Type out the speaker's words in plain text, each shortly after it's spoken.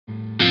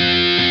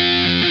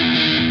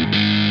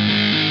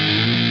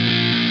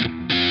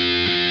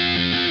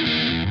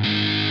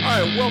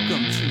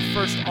Welcome to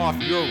First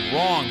Off, You're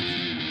Wrong,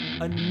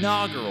 the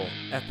inaugural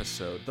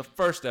episode. The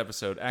first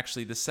episode,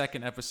 actually the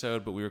second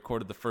episode, but we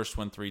recorded the first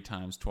one 3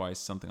 times, twice,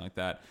 something like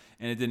that,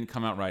 and it didn't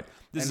come out right.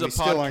 This is a podcast.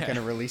 Still aren't going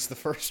to release the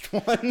first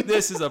one.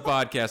 This is a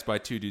podcast by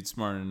two dudes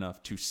smart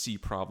enough to see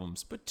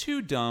problems, but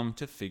too dumb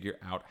to figure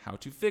out how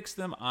to fix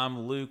them.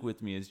 I'm Luke.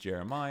 With me is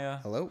Jeremiah.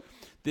 Hello.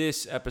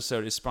 This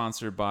episode is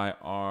sponsored by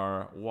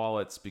our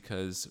wallets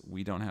because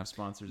we don't have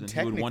sponsors, and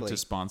who would want to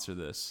sponsor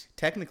this?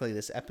 Technically,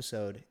 this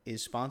episode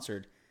is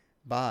sponsored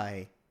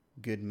by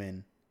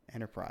Goodman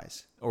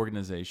Enterprise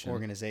Organization.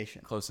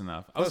 Close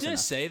enough. I was going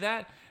to say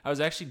that. I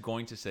was actually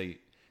going to say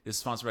this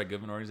is sponsored by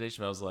Goodman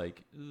Organization, but I was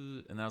like,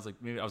 and then I was like,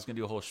 maybe I was going to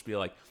do a whole spiel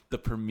like the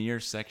premier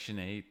Section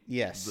 8.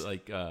 Yes.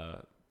 Like,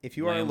 if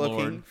you are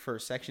looking for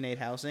Section 8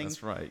 housing,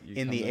 that's right.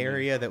 In the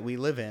area that we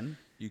live in,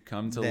 you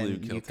come to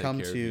Luke. He'll you take come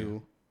care of to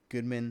you.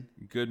 Goodman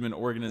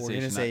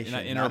Organization,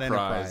 not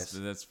Enterprise.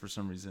 That's for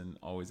some reason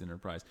always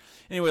Enterprise.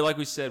 Anyway, like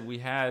we said, we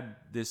had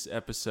this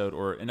episode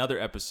or another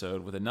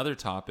episode with another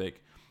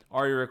topic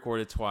already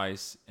recorded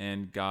twice,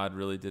 and God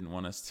really didn't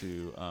want us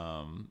to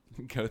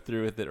go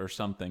through with it or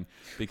something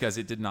because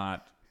it did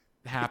not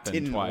happen it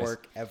didn't twice.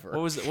 Work ever.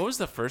 What was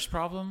the first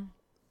problem?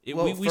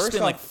 We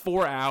spent like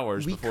 4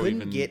 hours before we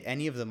couldn't get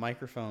any of the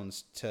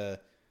microphones to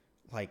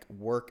like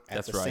work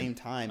at the same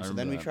time. So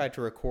then we tried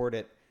to record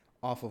it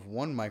off of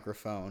one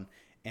microphone,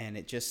 and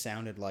it just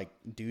sounded like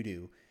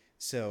doo-doo.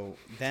 So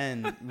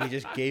then we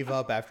just gave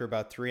up after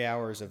about 3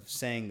 hours of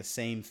saying the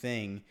same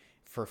thing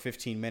for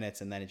 15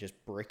 minutes, and then it just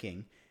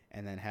bricking,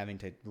 and then having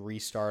to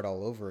restart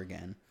all over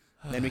again.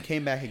 Then we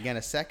came back again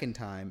a second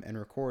time and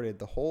recorded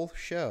the whole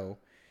show,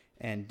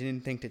 and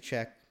didn't think to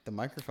check the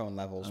microphone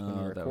levels when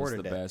we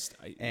recorded it. That was the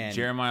best.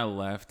 Jeremiah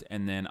left,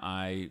 and then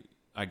I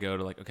go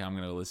to like, okay, I'm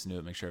going to listen to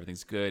it, make sure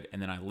everything's good,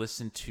 and then I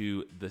listen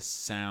to the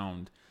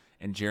sound,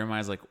 and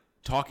Jeremiah's like,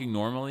 talking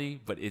normally,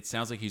 but it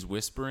sounds like he's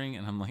whispering,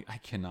 and I'm like, I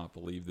cannot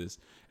believe this.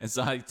 And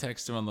so I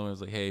texted him on the way. I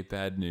was like, hey,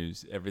 bad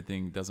news.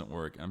 Everything doesn't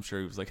work. I'm sure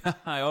he was like,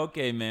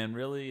 okay, man,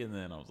 really? And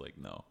then I was like,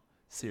 no,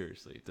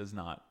 seriously, it does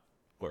not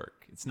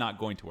work. It's not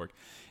going to work.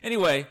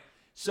 Anyway,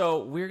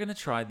 so we're going to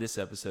try this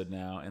episode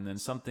now, and then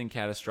something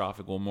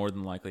catastrophic will more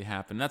than likely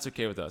happen. That's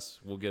okay with us.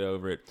 We'll get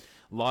over it.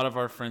 A lot of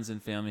our friends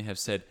and family have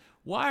said,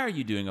 why are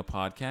you doing a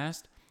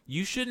podcast?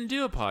 You shouldn't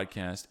do a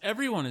podcast.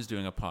 Everyone is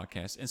doing a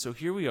podcast. And so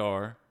here we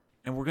are.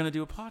 And we're going to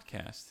do a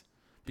podcast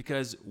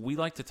because we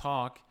like to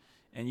talk,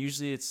 and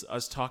usually it's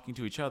us talking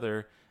to each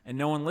other, and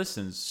no one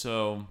listens.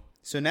 So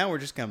now we're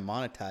just going to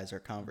monetize our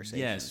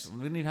conversations. Yes, we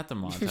don't even have to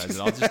monetize it.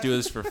 I'll just do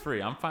this for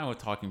free. I'm fine with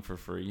talking for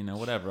free.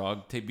 Whatever.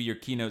 I'll be your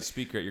keynote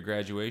speaker at your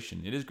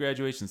graduation. It is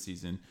graduation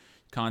season.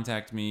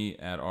 Contact me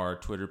at our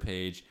Twitter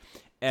page,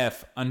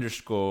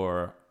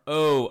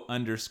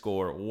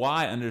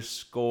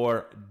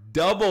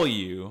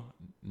 F_O_Y_W,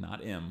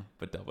 not M,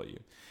 but W.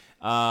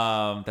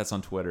 That's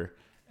on Twitter.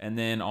 And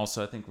then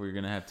also, I think we're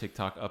going to have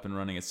TikTok up and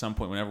running at some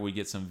point whenever we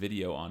get some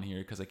video on here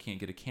because I can't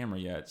get a camera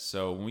yet.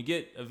 So when we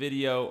get a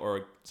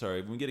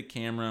when we get a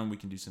camera and we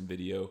can do some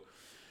video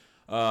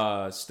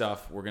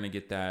stuff, we're going to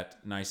get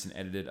that nice and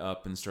edited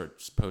up and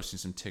start posting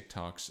some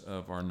TikToks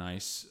of our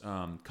nice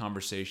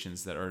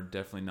conversations that are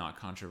definitely not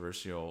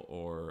controversial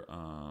or,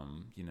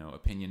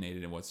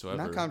 opinionated in whatsoever.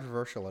 Not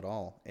controversial at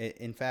all.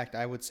 In fact,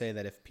 I would say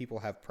that if people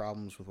have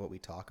problems with what we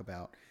talk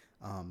about,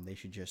 they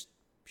should just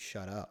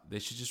shut up. They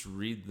should just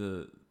read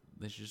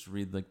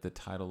like the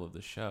title of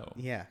the show.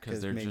 Yeah,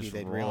 because maybe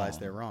they'd realize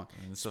they're wrong.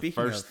 And it's the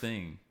first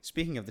thing.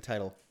 Speaking of the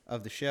title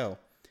of the show,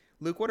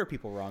 Luke, what are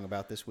people wrong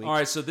about this week? All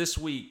right, so this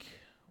week,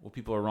 what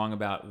people are wrong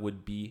about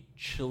would be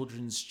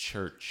children's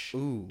church.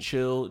 Ooh.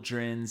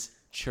 Children's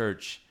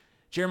church.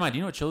 Jeremiah, do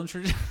you know what children's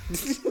church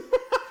is?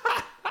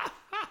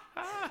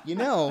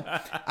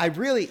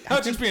 How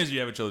much experience do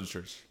you have at children's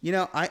church?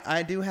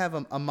 I do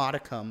have a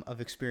modicum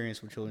of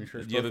experience with children's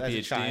church. Do you have a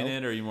PhD in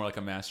it, or are you more like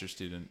a master's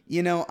student?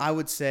 I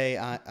would say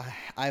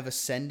I've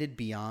ascended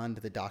beyond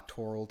the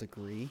doctoral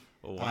degree.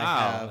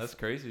 Wow, that's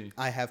crazy.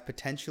 I have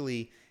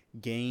potentially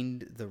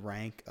gained the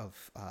rank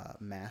of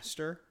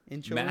master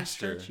in children's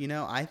church.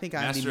 I think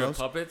I'm master the of most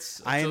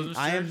puppets. I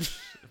am.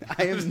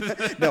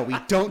 No, we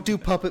don't do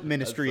puppet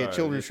ministry at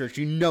children's church.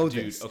 You know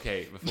this. Dude,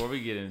 okay, before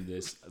we get into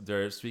this,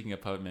 speaking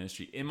of puppet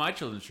ministry, in my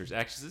children's church,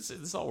 actually,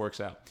 this all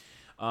works out.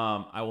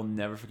 I will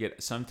never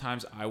forget.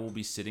 Sometimes I will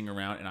be sitting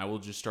around and I will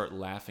just start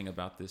laughing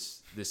about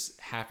this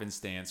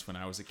happenstance when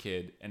I was a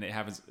kid, and it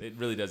happens. It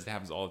really does. It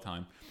happens all the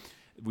time.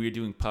 We were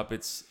doing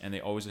puppets, and they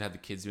always would have the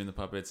kids doing the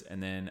puppets.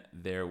 And then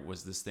there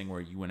was this thing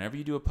where whenever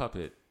you do a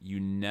puppet, you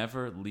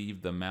never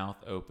leave the mouth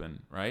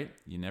open, right?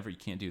 You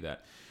can't do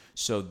that.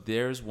 So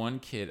there's one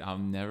kid, I'll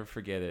never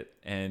forget it,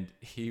 and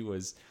he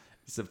was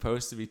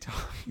supposed to be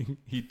talking.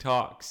 He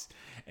talks,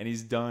 and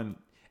he's done,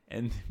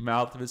 and the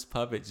mouth of his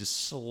puppet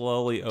just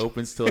slowly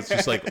opens till it's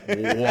just like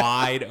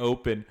wide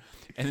open.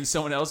 And then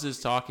someone else is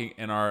talking,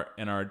 and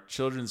our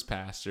children's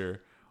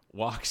pastor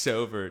walks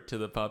over to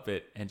the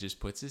puppet and just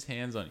puts his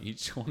hands on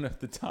each one of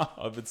the top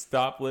of its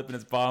top lip and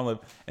its bottom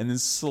lip, and then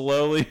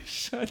slowly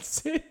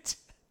shuts it.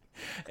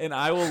 And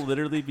I will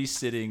literally be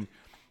sitting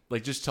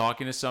like just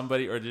talking to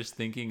somebody or just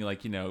thinking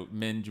like,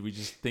 men, we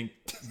just think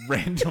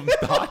random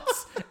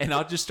thoughts, and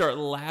I'll just start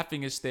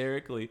laughing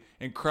hysterically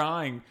and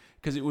crying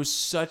because it was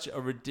such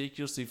a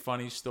ridiculously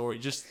funny story.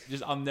 Just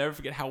I'll never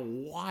forget how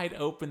wide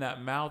open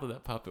that mouth of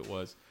that puppet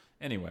was.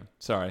 Anyway,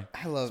 sorry.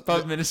 I love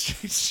Puppet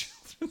Ministry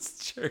Children's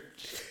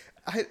Church.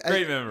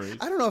 Great memories.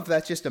 I don't know if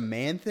that's just a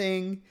man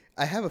thing.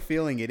 I have a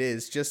feeling it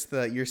is. Just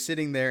you're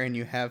sitting there and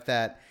you have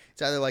that.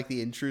 It's either like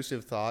the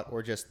intrusive thought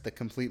or just the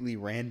completely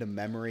random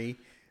memory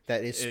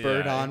that is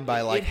spurred on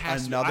by like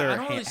another I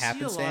don't really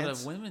happenstance. see a lot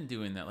of women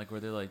doing that, like where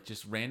they're like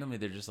just randomly,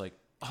 they're just like,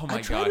 oh my gosh.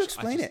 I try to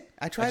explain it.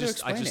 I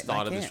just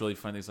thought of this really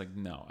funny. It's like,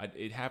 no,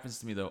 it happens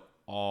to me though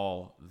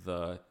all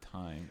the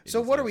time.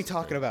 So what are we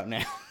talking about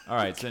now? All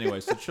right. So anyway,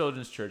 so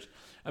children's church.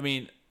 I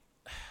mean,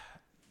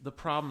 the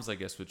problems, I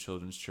guess, with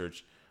children's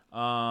church.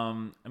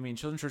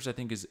 Children's church, I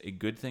think, is a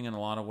good thing in a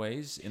lot of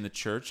ways in the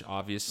church,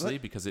 obviously,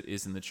 because it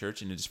is in the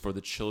church and it's for the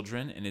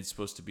children, and it's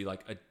supposed to be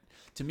like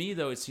to me,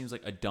 though, it seems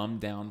like a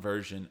dumbed down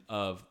version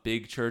of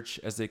big church,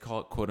 as they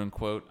call it, quote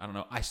unquote. I don't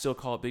know. I still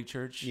call it big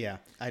church. Yeah.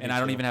 I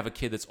don't even have a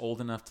kid that's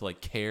old enough to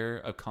like care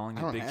of calling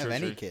it big church. I don't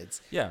have any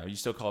kids. Yeah. You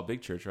still call it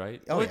big church,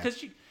 right? Oh, yeah.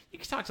 Because you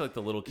can talk to like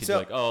the little kids,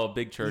 like, oh,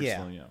 big church. Yeah.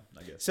 Well,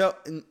 I guess. So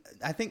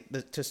I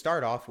think to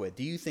start off with,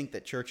 do you think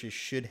that churches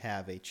should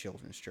have a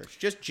children's church?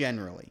 Just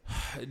generally.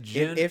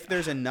 If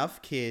there's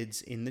enough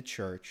kids in the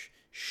church,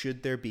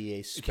 should there be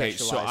a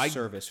specialized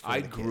service for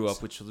the kids? I grew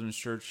up with children's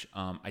church.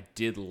 I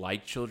did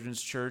like children's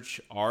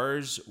church.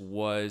 Ours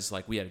was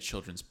like, we had a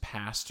children's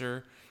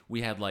pastor.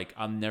 We had like,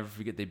 I'll never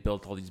forget, they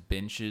built all these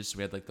benches. So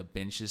we had like the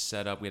benches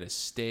set up. We had a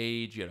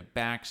stage. You had a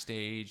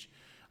backstage.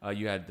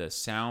 You had the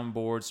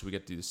soundboard, so we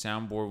got to do the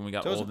soundboard when we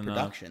got old enough.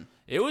 Production.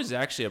 It was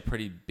actually a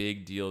pretty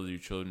big deal to do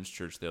children's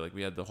church there. Like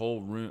we had the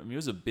whole room. I mean, it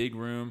was a big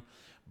room,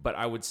 but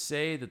I would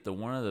say that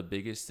one of the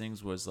biggest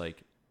things was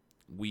like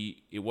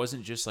it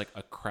wasn't just like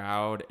a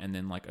crowd and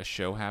then like a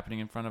show happening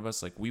in front of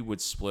us. Like we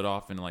would split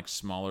off into like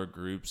smaller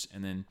groups,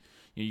 and then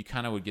you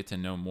kind of would get to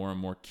know more and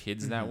more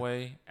kids that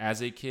way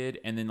as a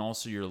kid, and then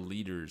also your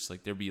leaders.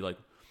 Like there'd be like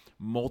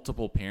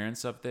multiple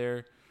parents up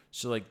there.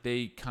 So, like,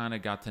 they kind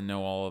of got to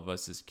know all of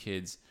us as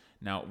kids.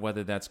 Now,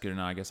 whether that's good or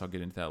not, I guess I'll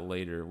get into that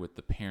later with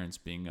the parents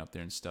being up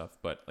there and stuff.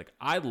 But, like,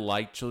 I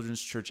liked children's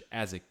church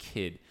as a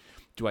kid.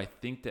 Do I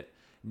think that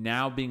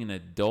now being an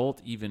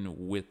adult,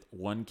 even with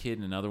one kid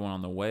and another one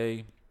on the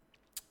way,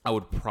 I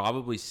would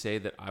probably say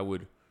that I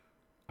would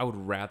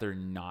rather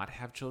not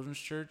have children's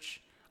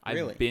church.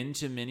 Really? I've been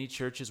to many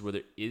churches where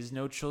there is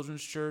no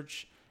children's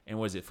church. And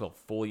was it felt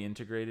fully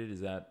integrated? Is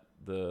that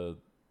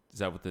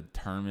what the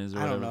term is?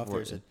 Or I don't know if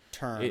there's a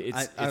term.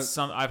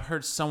 I've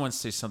heard someone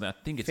say something. I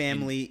think it's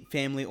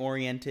family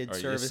oriented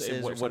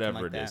services or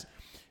whatever like it is.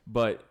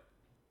 But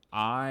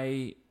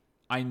I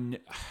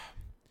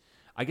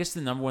guess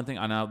the number one thing,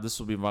 and this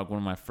will be about one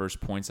of my first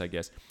points, I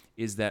guess,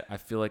 is that I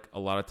feel like a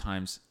lot of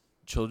times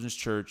children's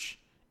church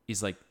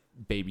is like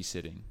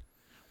babysitting,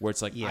 where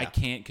it's like, I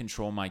can't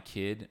control my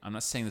kid. I'm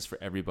not saying this for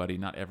everybody.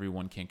 Not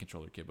everyone can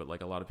control their kid, but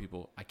like a lot of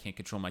people, I can't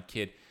control my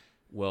kid.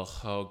 Well,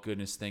 oh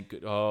goodness, thank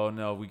good. Oh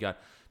no, we got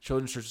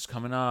children's churches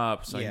coming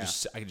up, so I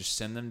can just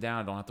send them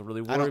down. I don't have to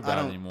really worry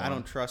about it anymore. I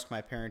don't trust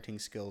my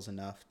parenting skills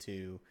enough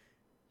to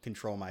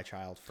control my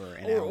child for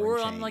an hour. Or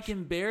I'm like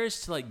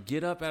embarrassed to like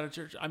get up out of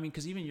church. I mean,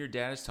 because even your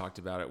dad has talked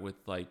about it with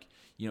like,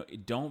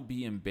 don't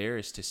be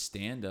embarrassed to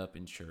stand up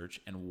in church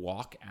and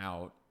walk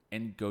out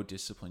and go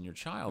discipline your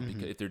child,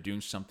 because if they're doing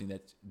something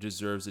that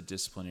deserves a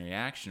disciplinary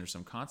action or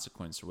some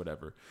consequence or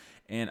whatever.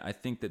 And I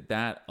think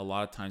that a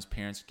lot of times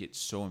parents get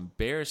so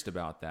embarrassed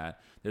about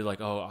that. They're like,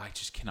 oh, I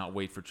just cannot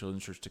wait for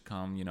children's church to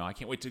come. I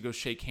can't wait to go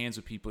shake hands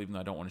with people, even though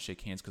I don't want to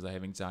shake hands because I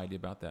have anxiety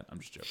about that. I'm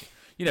just joking.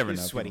 You never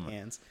know. Sweaty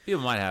hands.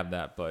 People might have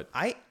that, but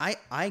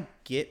I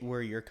get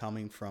where you're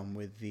coming from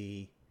with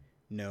the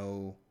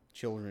no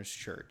children's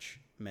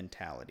church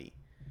mentality.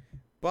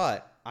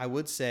 But I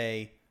would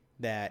say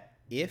that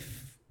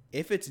if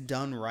it's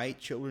done right,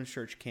 children's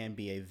church can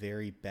be a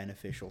very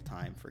beneficial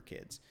time for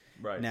kids.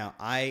 Right. Now,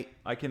 I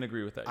can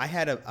agree with that. I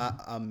had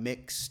a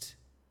mixed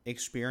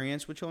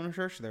experience with children's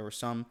church. There were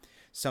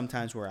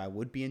sometimes where I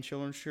would be in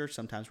children's church,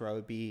 sometimes where I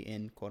would be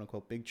in quote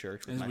unquote big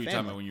church with my family. You're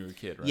talking about when you were a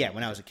kid, right? Yeah,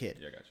 when I was a kid.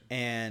 Yeah, I got you.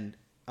 And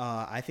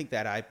I think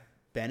that I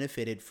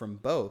benefited from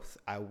both.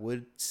 I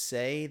would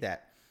say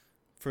that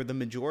for the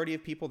majority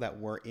of people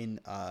that were in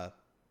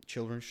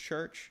children's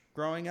church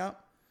growing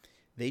up,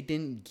 they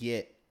didn't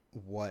get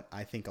what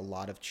I think a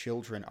lot of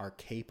children are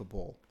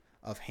capable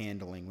of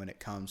handling when it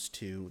comes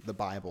to the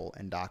Bible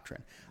and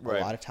doctrine.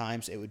 Right. A lot of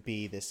times it would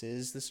be, this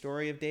is the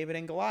story of David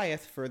and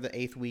Goliath for the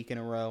 8th week in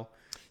a row.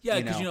 Yeah,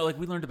 because like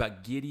we learned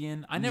about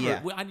Gideon. You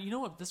know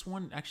what? This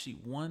one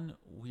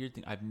weird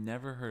thing. I've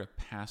never heard a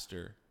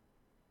pastor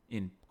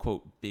in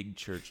quote big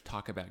church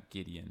talk about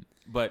Gideon,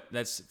 but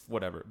that's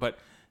whatever. But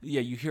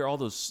yeah, you hear all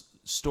those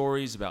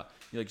stories about,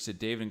 like you said,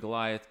 David and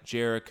Goliath,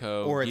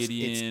 Jericho, or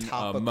Gideon,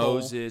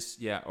 Moses,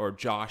 or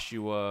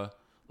Joshua.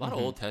 A lot of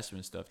Old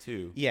Testament stuff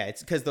too. Yeah, it's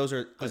because this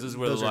is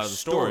where a lot of the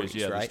stories,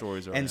 right? The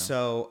stories are. And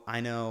so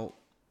I know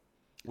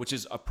Which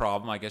is a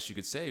problem, I guess you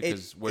could say,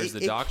 because where's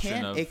the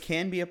doctrine of... It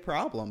can be a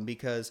problem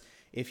because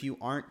if you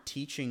aren't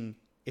teaching,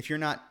 if you're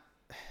not,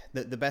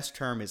 the best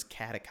term is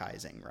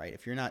catechizing, right?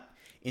 If you're not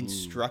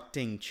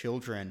instructing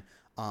children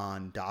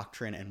on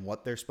doctrine and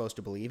what they're supposed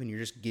to believe, and you're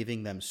just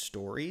giving them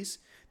stories,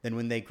 then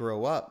when they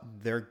grow up,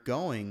 they're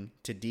going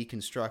to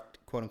deconstruct,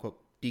 quote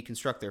unquote,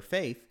 deconstruct their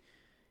faith,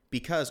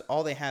 because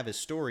all they have is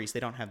stories. They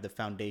don't have the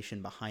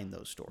foundation behind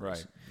those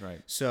stories.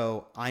 Right.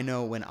 So I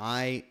know when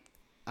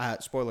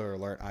spoiler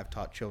alert, I've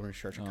taught children's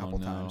church a couple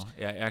times.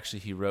 Yeah, actually,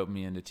 he wrote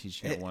me into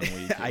teaching it one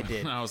week. I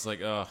did. I was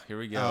like, oh, here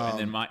we go. And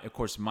then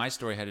my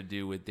story had to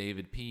do with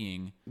David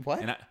peeing. What?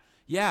 And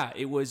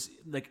it was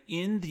like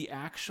in the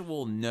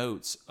actual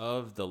notes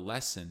of the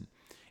lesson,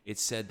 it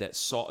said that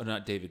Saul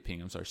went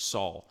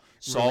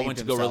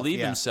to go relieve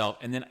himself,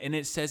 and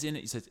it says in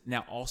it, he says,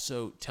 now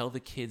also tell the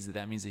kids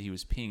that means that he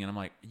was peeing. And I'm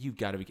like, you've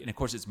got to be, and of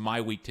course it's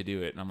my week to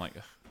do it, and I'm like,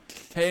 ugh.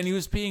 Hey, and he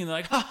was peeing, and they're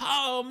like,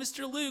 oh,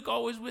 Mr. Luke,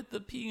 always with the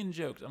peeing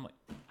jokes. I'm like,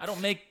 I don't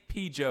make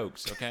pee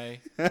jokes, okay?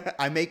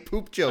 I make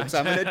poop jokes.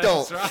 I'm an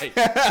adult. That's right.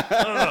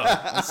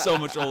 I I'm so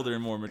much older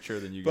and more mature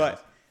than you guys.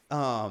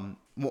 But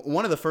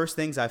one of the first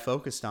things I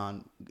focused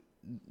on,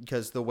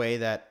 because the way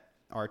that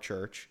our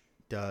church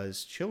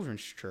does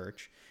children's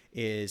church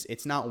is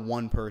it's not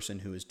one person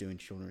who is doing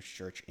children's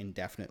church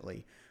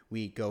indefinitely.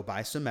 We go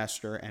by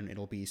semester, and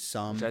it'll be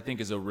some, which I think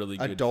is a really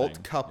good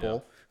adult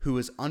couple who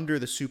is under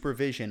the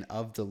supervision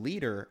of the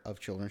leader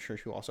of children's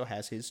church, who also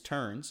has his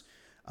turns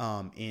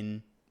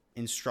in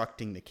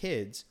instructing the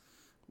kids.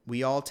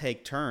 We all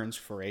take turns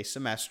for a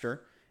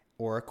semester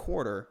or a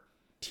quarter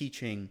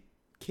teaching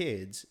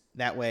kids.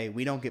 That way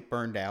we don't get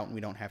burned out, and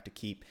we don't have to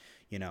keep,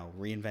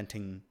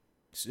 retelling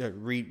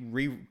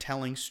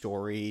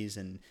stories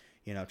and,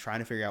 trying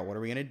to figure out what are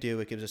we going to do.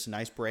 It gives us a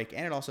nice break,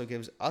 and it also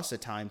gives us a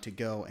time to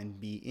go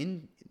and be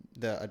in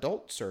the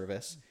adult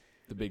service,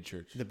 the big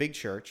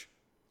church,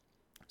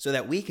 so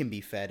that we can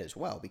be fed as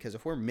well. Because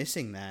if we're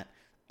missing that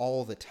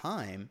all the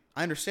time,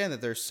 I understand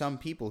that there's some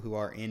people who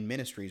are in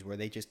ministries where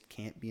they just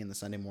can't be in the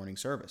Sunday morning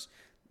service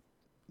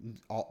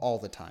all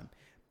the time.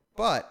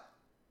 But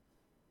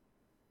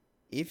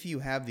if you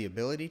have the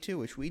ability to,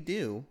 which we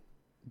do,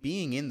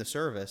 being in the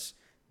service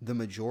the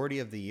majority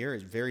of the year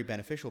is very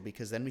beneficial,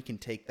 because then we can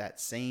take that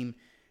same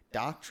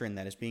doctrine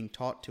that is being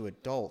taught to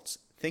adults,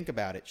 think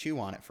about it, chew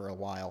on it for a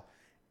while,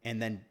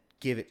 and then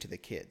give it to the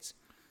kids.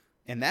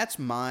 And that's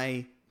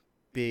my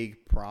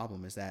big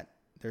problem, is that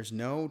there's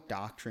no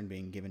doctrine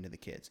being given to the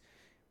kids.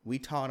 We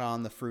taught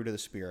on the fruit of the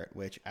Spirit,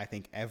 which I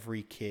think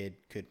every kid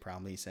could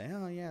probably say,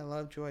 oh yeah,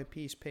 love, joy,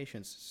 peace,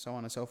 patience, so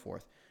on and so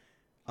forth.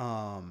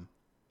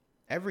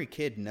 Every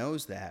kid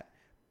knows that.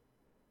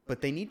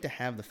 But they need to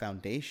have the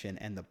foundation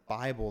and the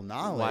Bible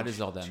knowledge why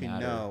does all that to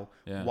matter? Know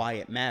why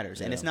it matters.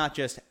 Yeah. And it's not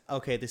just,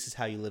 okay, this is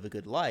how you live a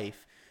good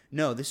life.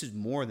 No, this is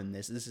more than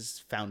this. This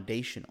is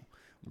foundational.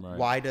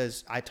 Right.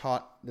 I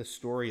taught the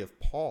story of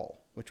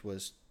Paul, which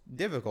was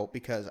difficult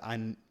because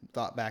I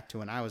thought back to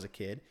when I was a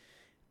kid.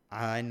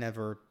 I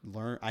never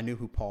learned. I knew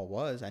who Paul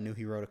was. I knew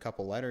he wrote a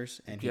couple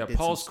letters, and he did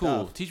Paul's some stuff.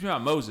 Cool. Teach me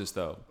about Moses,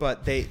 though.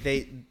 But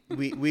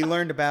we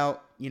learned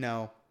about,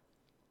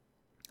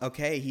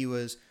 okay, he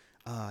was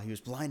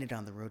blinded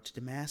on the road to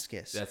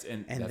Damascus. That's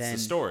the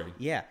story.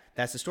 Yeah,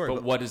 that's the story.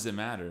 But what does it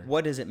matter?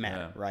 What does it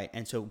matter, right?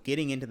 And so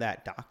getting into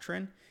that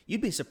doctrine,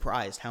 you'd be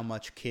surprised how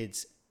much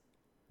kids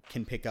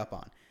can pick up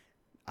on.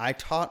 I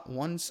taught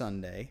one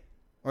Sunday,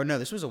 or no,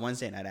 this was a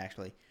Wednesday night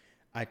actually.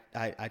 I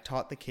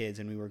taught the kids,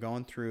 and we were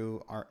going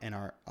through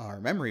our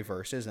memory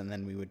verses, and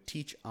then we would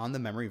teach on the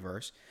memory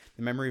verse.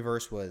 The memory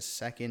verse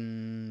was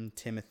 2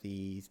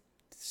 Timothy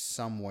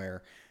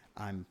somewhere.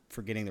 I'm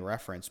forgetting the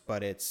reference,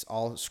 but it's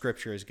all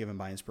scripture is given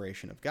by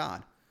inspiration of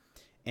God.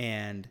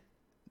 And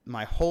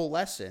my whole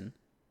lesson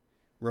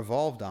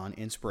revolved on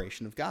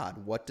inspiration of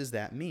God. What does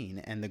that mean?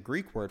 And the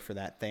Greek word for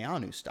that,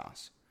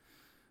 theopneustos,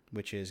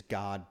 which is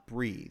God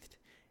breathed.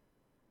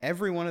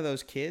 Every one of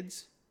those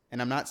kids,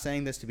 and I'm not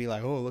saying this to be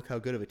like, oh, look how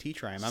good of a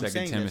teacher I am. I'm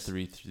saying 2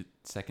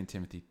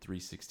 Timothy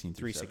 3:16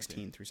 through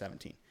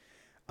 17.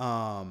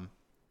 I'm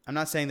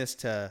not saying this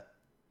to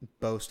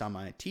boast on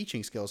my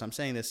teaching skills. I'm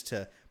saying this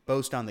to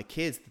boast on the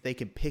kids, that they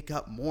can pick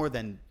up more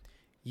than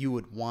you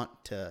would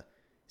want to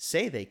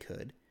say they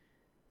could.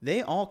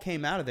 They all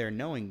came out of there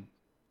knowing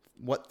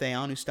what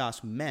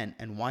theopneustos meant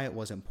and why it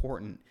was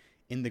important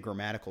in the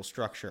grammatical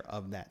structure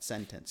of that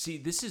sentence.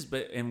 See,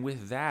 and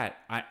with that,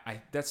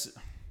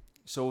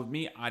 so with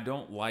me, I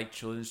don't like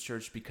children's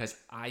church because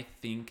I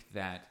think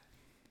that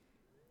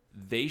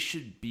they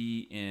should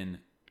be in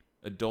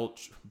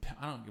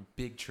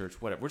big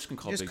church, whatever. We're just gonna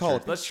call it big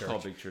church. Let's just call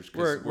it big church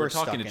because we're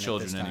talking to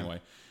children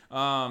anyway.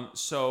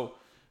 So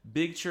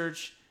big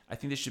church, I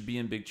think they should be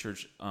in big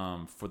church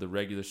for the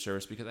regular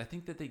service, because I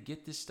think that they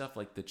get this stuff,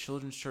 like the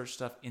children's church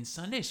stuff, in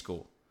Sunday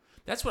school.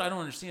 That's what I don't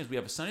understand, is we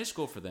have a Sunday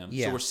school for them.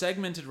 Yeah. So we're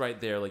segmented right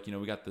there. Like,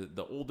 we got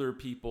the older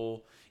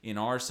people in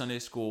our Sunday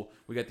school.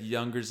 We got the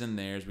youngers in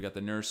theirs. We got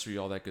the nursery,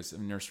 all that good stuff.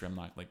 Nursery, I'm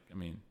not like,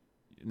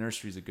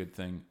 nursery is a good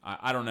thing.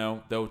 I don't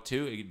know though.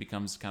 Too, it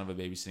becomes kind of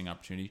a babysitting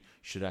opportunity.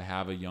 Should I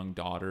have a young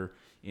daughter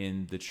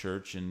in the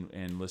church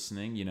and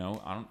listening? You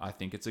know, I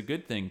think it's a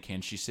good thing.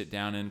 Can she sit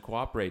down and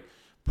cooperate?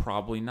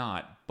 Probably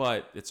not,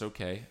 but it's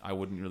okay. I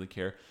wouldn't really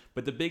care.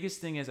 But the biggest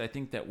thing is, I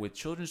think that with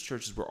children's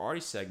churches, we're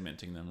already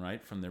segmenting them,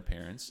 right, from their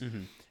parents.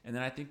 Mm-hmm. And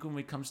then I think when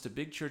it comes to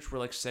big church, we're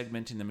like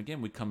segmenting them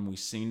again. We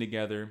sing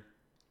together,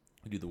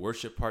 we do the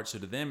worship part. So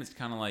to them, it's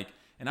kind of like,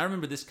 and I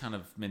remember this kind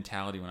of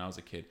mentality when I was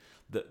a kid.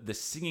 The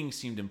singing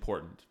seemed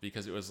important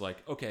because it was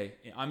like, okay,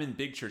 I'm in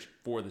big church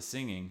for the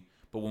singing,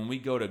 but when we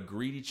go to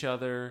greet each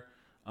other,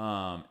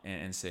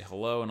 and say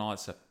hello and all that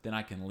stuff, then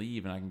I can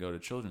leave and I can go to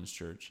children's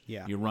church.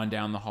 Yeah. You run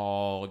down the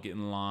hall, get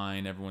in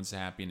line, everyone's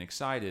happy and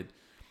excited,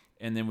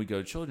 and then we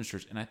go to children's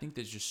church. And I think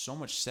there's just so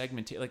much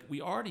segmentation. Like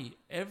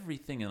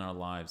everything in our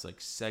lives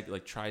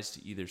like tries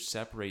to either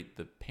separate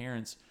the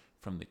parents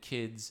from the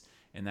kids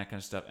and that kind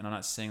of stuff. And I'm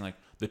not saying like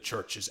the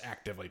church is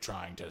actively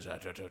trying to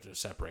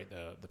separate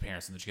the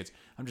parents and the kids.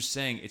 I'm just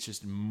saying it's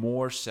just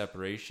more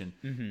separation.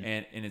 Mm-hmm.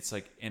 And it's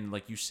like, and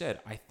like you said,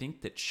 I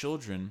think that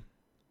children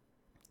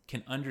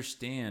can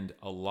understand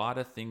a lot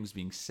of things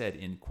being said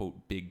in,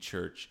 quote, big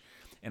church.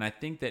 And I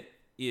think that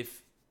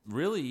if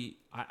really,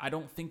 I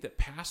don't think that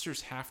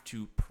pastors have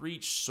to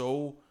preach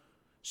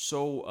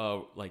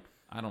like,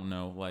 I don't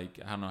know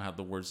how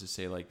the words to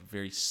say, like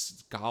very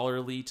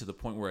scholarly to the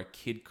point where a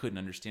kid couldn't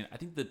understand. I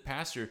think the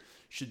pastor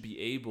should be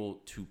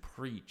able to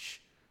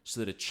preach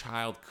so that a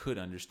child could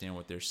understand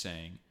what they're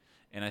saying.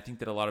 And I think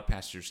that a lot of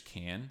pastors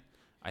can.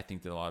 I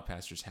think that a lot of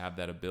pastors have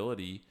that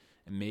ability.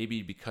 And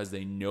maybe because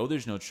they know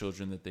there's no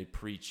children that they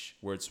preach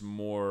where it's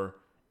more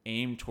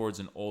aimed towards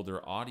an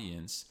older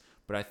audience.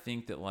 But I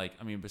think that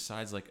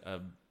besides like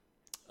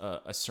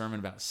a sermon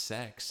about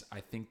sex,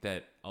 I think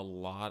that a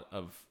lot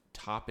of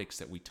topics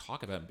that we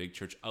talk about in big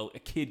church, a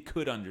kid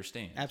could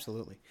understand.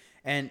 Absolutely.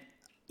 And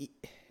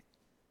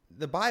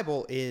the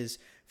Bible is,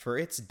 for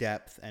its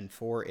depth and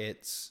for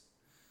its,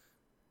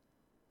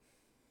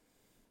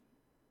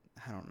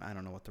 I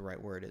don't know what the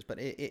right word is, but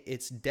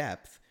its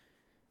depth,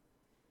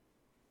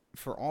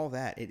 for all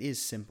that, it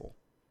is simple.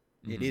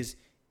 Mm-hmm. It is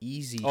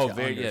easy to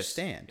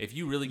understand. Yes. If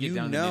you really get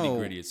down to the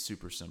nitty-gritty, it's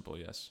super simple,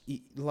 yes.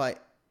 Like,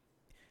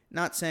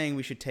 not saying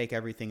we should take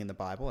everything in the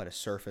Bible at a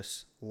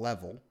surface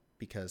level,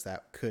 because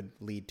that could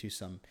lead to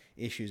some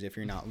issues if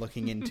you're not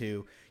looking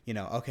into,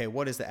 okay,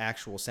 what is the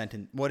actual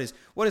sentence? What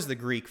is the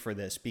Greek for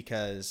this?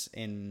 Because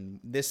in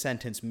this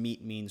sentence,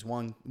 meat means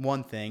one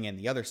thing, and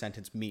the other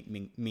sentence, meat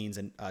means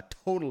a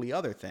totally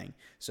other thing.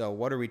 So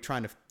what are we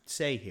trying to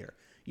say here?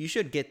 You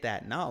should get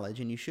that knowledge,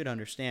 and you should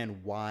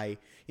understand why,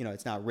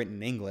 it's not written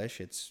in English.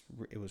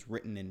 It was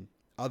written in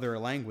other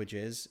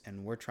languages,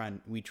 and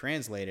we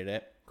translated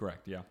it.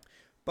 Correct, yeah.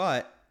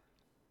 But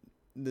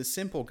the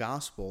simple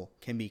gospel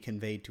can be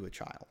conveyed to a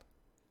child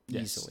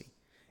easily.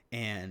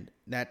 And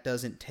that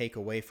doesn't take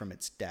away from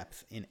its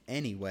depth in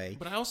any way.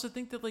 But I also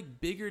think that like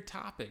bigger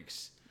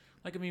topics,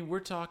 we're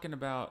talking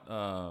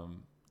about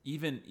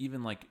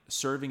even like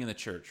serving in the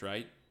church,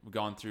 right? We've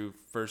gone through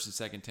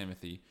 1st and 2nd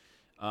Timothy.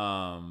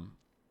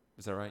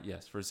 Is that right?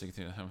 Yes, 1st and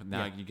 2nd Timothy.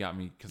 Now you got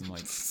me because I'm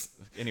like,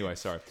 anyway,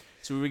 sorry.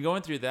 So we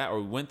went through that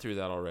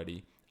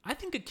already. I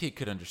think a kid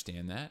could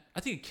understand that. I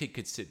think a kid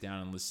could sit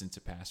down and listen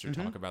to pastor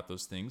talk about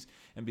those things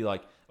and be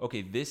like,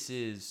 okay, this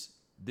is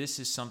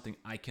something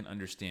I can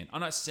understand.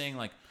 I'm not saying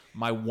like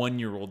my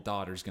 1-year-old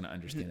daughter is going to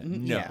understand it.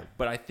 No,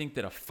 but I think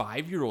that a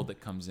 5-year-old that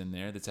comes in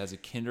there that has a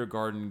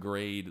kindergarten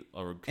grade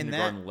or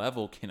kindergarten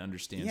level can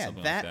understand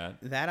something like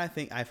that. That I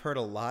think I've heard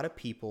a lot of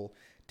people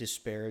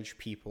disparage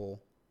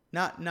people,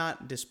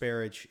 not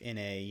disparage in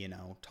a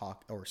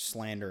talk or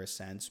slander a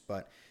sense,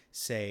 but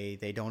say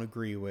they don't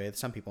agree with.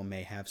 Some people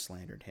may have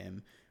slandered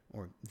him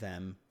or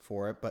them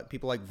for it, but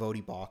people like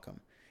Voddie Baucham,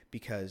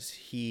 because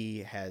he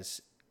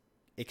has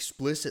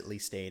explicitly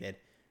stated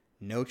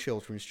no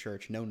children's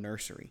church, no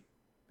nursery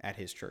at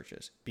his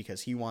churches,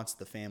 because he wants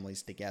the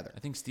families together. I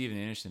think Steven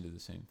Anderson did the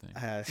same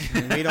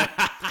thing.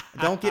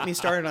 Don't get me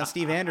started on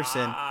Steve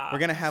Anderson. We're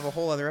gonna have a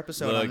whole other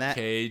episode on that.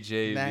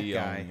 KJV that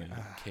guy.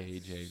 Only.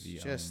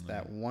 KJV just only.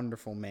 That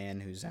wonderful man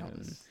who's out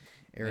in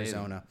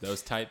Arizona. Hey,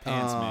 those tight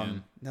pants,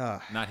 man.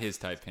 Not his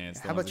tight pants.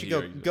 How about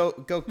you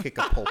go kick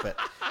a pulpit?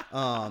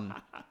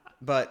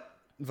 But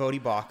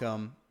Voddie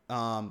Baucham,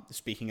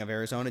 speaking of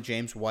Arizona,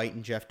 James White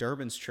and Jeff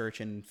Durbin's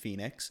church in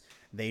Phoenix,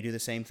 they do the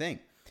same thing.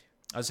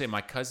 I would say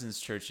my cousin's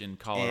church in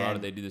Colorado,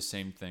 they do the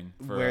same thing.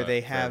 Where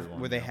they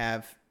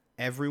have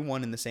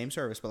everyone in the same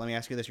service. But let me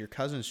ask you this: your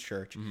cousin's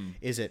church,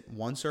 is it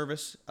one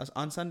service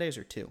on Sundays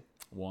or two?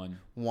 One.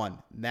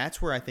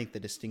 That's where I think the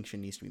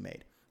distinction needs to be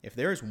made.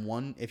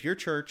 If your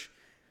church,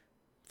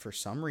 for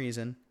some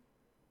reason,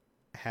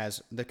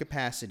 has the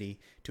capacity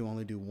to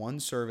only do one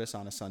service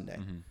on a Sunday,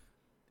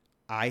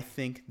 I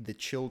think the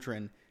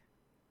children,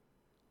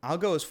 I'll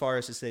go as far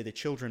as to say the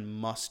children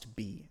must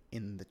be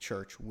in the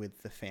church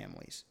with the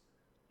families.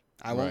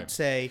 I won't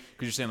say,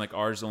 because you're saying like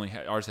ours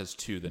has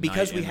two.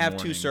 Because we have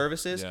two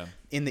services. Yeah.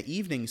 In the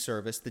evening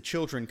service, the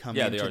children come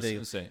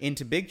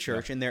into big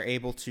church, and they're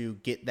able to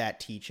get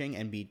that teaching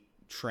and be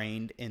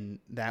trained in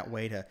that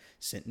way to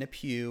sit in a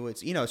pew.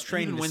 It's it's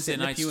trained even to Wednesday sit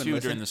in a nights pew and too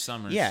listen. during the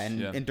summer. Yeah,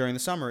 and during the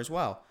summer as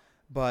well.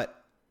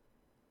 But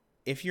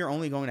if you're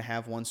only going to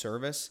have one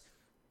service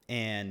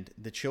and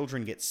the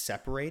children get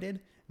separated,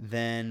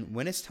 then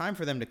when it's time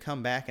for them to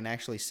come back and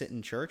actually sit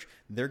in church,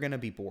 they're going to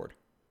be bored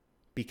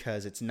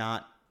because it's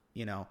not,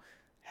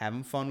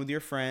 having fun with your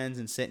friends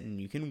and sitting.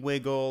 You can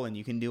wiggle and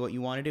you can do what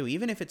you want to do,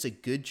 even if it's a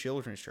good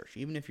children's church.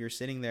 Even if you're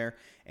sitting there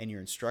and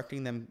you're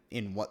instructing them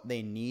in what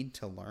they need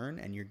to learn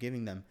and you're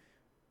giving them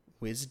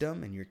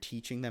wisdom and you're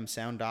teaching them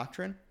sound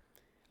doctrine,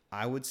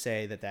 I would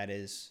say that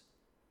is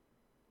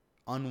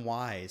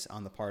unwise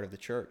on the part of the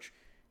church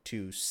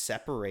to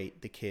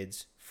separate the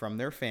kids from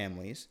their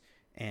families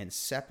and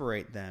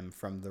separate them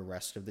from the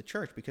rest of the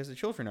church, because the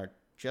children are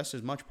just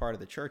as much part of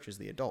the church as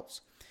the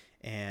adults.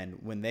 And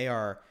when they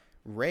are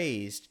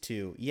raised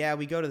to,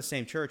 we go to the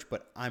same church,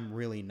 but I'm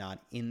really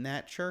not in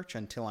that church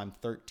until I'm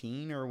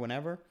 13 or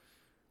whenever,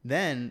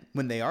 then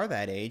when they are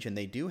that age and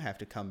they do have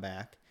to come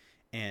back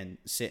and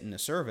sit in a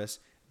service,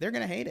 they're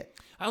going to hate it.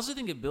 I also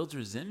think it builds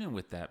resentment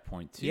with that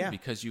point too,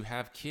 because you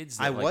have kids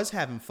that I was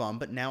having fun,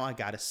 but now I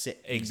got to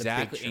sit in the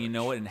big church. And you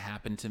know what? It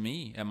happened to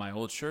me at my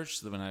old church.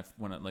 So when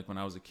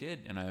I was a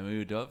kid and I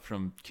moved up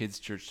from kids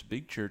church to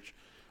big church,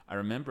 I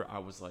remember I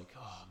was like,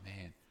 oh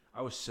man,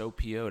 I was so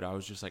PO'd. I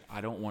was just like,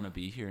 I don't want to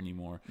be here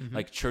anymore. Mm-hmm.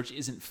 Like, church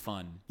isn't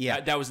fun. Yeah.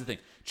 That was the thing.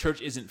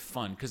 Church isn't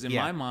fun. Because in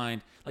my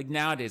mind, like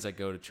nowadays I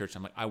go to church.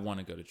 I'm like, I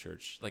want to go to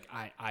church. Like,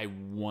 I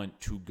want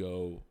to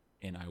go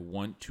and I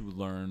want to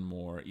learn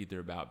more, either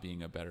about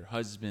being a better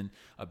husband,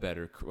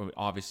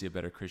 obviously a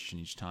better Christian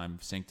each time,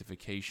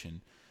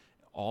 sanctification,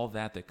 all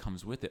that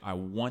comes with it. I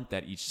want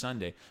that each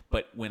Sunday.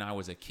 But when I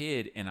was a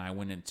kid and I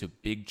went into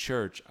big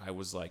church, I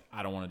was like,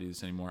 I don't want to do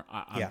this anymore.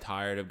 I'm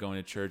tired of going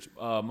to church.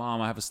 Mom,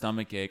 I have a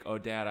stomach ache. Oh,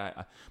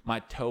 Dad,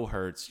 my toe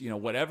hurts.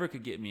 Whatever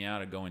could get me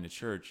out of going to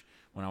church.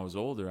 When I was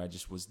older, I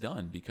just was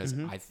done, because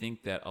I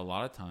think that a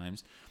lot of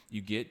times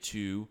you get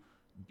to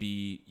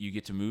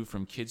move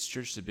from kids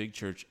church to big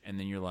church, and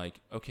then you're like,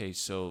 okay,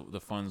 so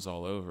the fun's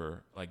all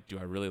over. Like, do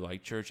I really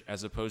like church?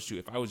 As opposed to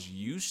if I was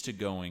used to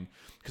going,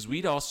 because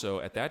we'd also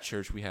at that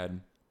church we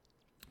had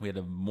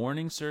a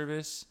morning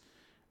service,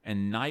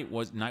 and night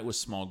was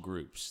small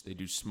groups. They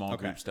do small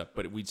group stuff,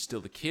 but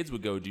the kids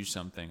would go do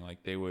something. Like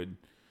we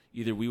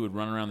would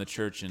run around the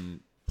church and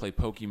play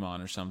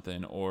Pokemon or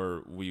something,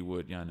 or we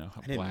would,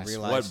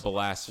 what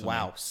blasphemy.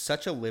 Wow,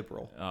 such a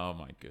liberal. Oh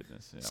my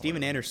goodness. Yeah,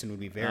 Steven Anderson would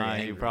be very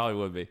angry. He probably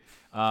would be.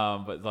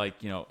 But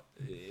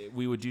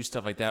we would do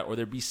stuff like that, or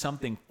there'd be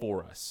something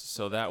for us.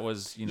 So that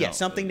was,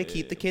 something to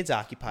keep the kids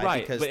occupied.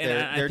 Right. Because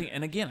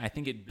I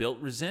think it built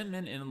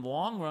resentment in the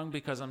long run,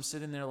 because I'm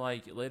sitting there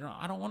like later on,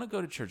 I don't want to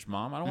go to church,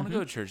 Mom. I don't want to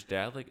go to church,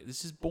 Dad. Like,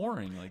 this is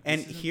boring. Like,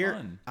 this isn't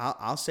fun.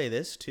 I'll say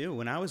this too.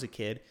 When I was a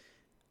kid,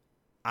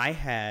 I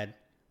had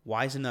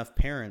wise enough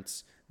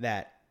parents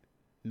that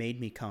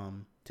made me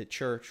come to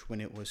church when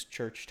it was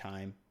church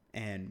time,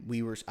 and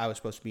I was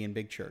supposed to be in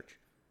big church,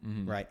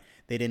 right?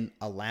 They didn't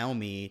allow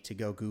me to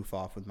go goof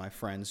off with my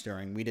friends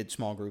we did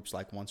small groups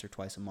like once or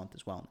twice a month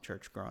as well in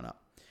church growing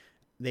up.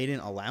 They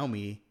didn't allow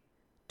me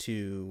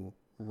to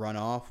run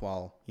off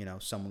while,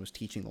 someone was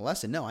teaching the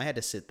lesson. No, I had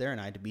to sit there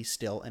and I had to be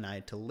still and I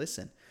had to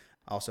listen.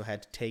 I also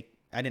had to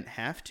I didn't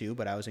have to,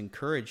 but I was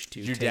encouraged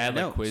to. Did your dad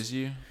like quiz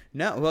you?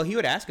 No, well, he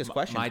would ask us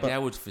questions. My dad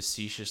would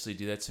facetiously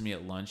do that to me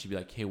at lunch. He'd be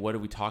like, "Hey, what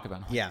did we talk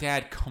about?" I'm like,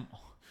 Dad, come on,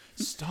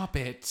 stop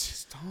it,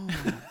 stop,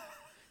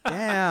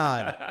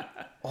 Dad.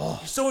 Oh,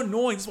 you're so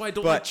annoying. That's why I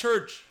don't like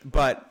church.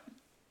 But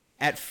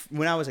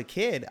when I was a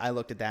kid, I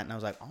looked at that and I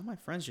was like, all my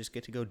friends just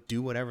get to go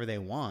do whatever they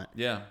want.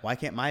 Yeah. Why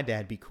can't my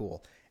dad be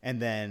cool?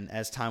 And then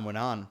as time went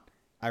on,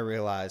 I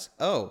realized,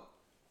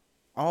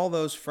 all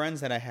those friends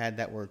that I had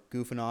that were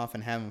goofing off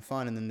and having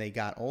fun, and then they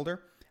got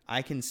older,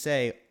 I can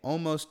say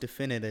almost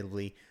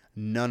definitively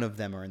none of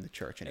them are in the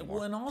church anymore.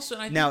 Well, and also,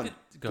 I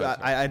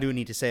do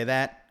need to say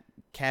that.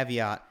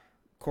 Caveat,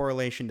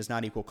 correlation does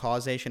not equal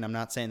causation. I'm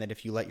not saying that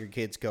if you let your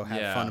kids go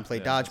have fun and play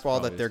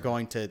dodgeball that they're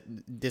going to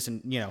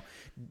disengage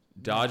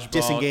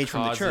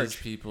from the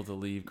church. People to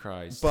leave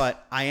Christ.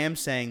 But I am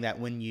saying that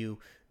when you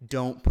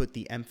don't put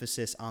the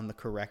emphasis on the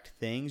correct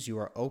things, you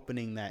are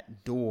opening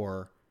that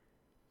door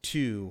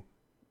to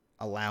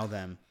allow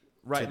them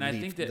to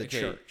leave the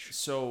church.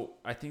 So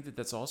I think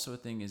that's also a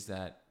thing, is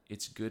that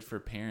it's good for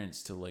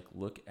parents to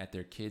look at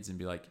their kids and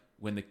be like,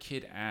 when the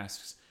kid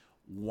asks,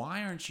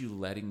 why aren't you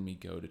letting me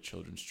go to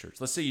children's church?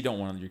 Let's say you don't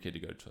want your kid to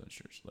go to children's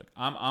church. Like,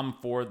 I'm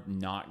for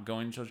not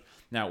going to church.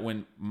 Now,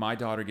 when my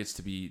daughter gets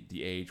to be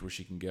the age where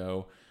she can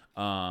go,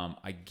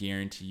 I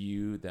guarantee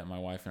you that my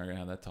wife and I are going to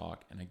have that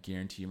talk, and I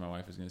guarantee you my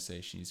wife is going to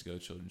say she needs to go to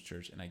children's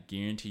church, and I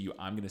guarantee you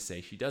I'm going to say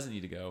she doesn't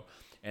need to go.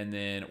 and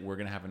then we're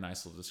going to have a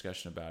nice little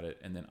discussion about it,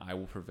 and then I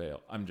will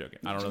prevail. I'm joking.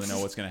 I don't really know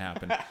what's going to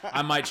happen.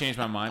 I might change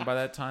my mind by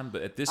that time,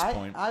 but at this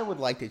point... I would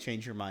like to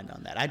change your mind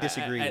on that. I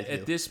disagree with you.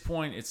 At this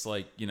point, it's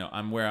like,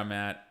 I'm where I'm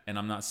at, and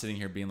I'm not sitting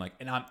here being like,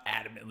 and I'm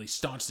adamantly,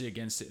 staunchly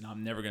against it, and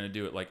I'm never going to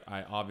do it. Like,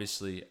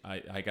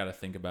 I got to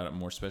think about it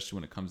more, especially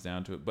when it comes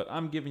down to it. But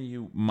I'm giving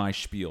you my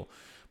spiel.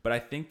 But I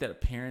think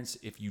that parents,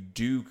 if you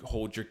do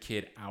hold your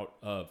kid out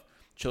of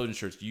children's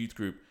church, youth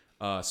group,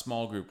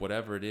 small group,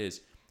 whatever it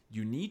is,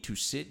 you need to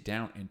sit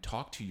down and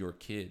talk to your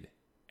kid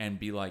and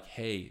be like,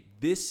 hey,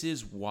 this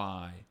is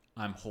why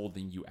I'm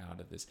holding you out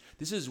of this.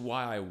 This is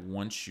why I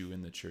want you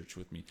in the church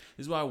with me.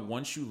 This is why I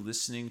want you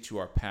listening to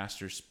our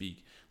pastor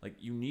speak. Like,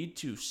 you need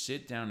to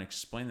sit down and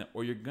explain that,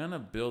 or you're going to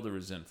build a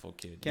resentful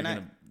kid.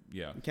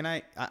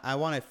 I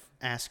want to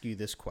ask you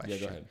this question. Yeah,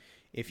 go ahead.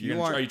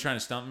 Are you trying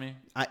to stump me?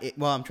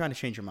 I'm trying to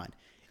change your mind.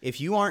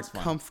 If you aren't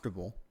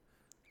comfortable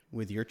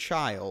with your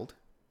child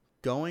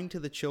going to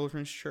the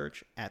children's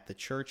church at the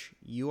church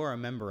you are a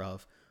member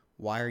of,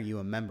 why are you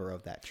a member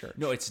of that church?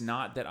 No, it's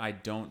not that I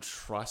don't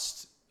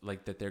trust,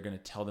 like, that they're going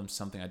to tell them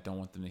something I don't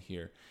want them to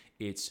hear.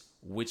 It's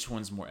which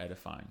one's more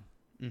edifying.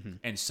 Mm-hmm.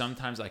 And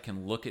sometimes I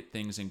can look at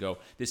things and go,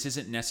 this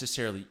isn't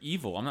necessarily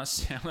evil. I'm not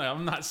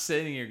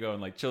sitting here going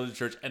like children's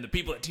church and the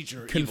people that teach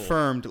are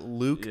confirmed evil.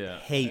 Luke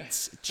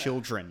hates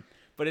children.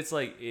 But it's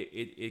like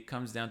it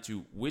comes down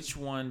to which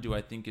one do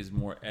I think is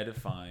more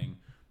edifying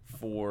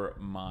for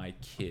my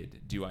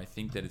kid? Do I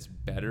think that it's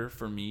better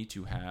for me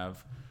to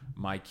have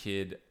my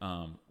kid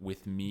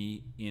with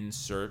me in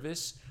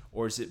service,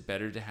 or is it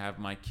better to have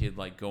my kid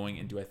like going,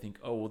 and do I think,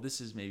 oh, well,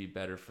 this is maybe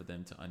better for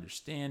them to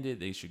understand it,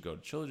 they should go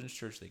to children's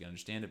church, they can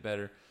understand it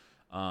better,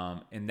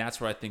 and that's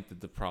where I think that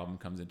the problem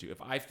comes into.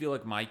 If I feel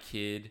like my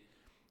kid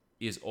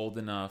is old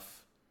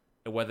enough,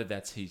 whether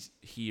that's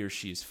he or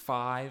she is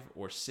 5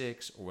 or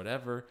 6 or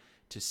whatever,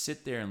 to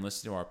sit there and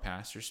listen to our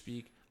pastor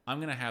speak, I'm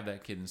going to have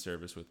that kid in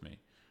service with me.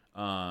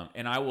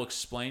 And I will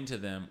explain to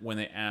them when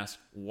they ask,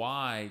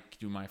 why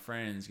do my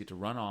friends get to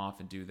run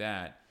off and do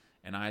that,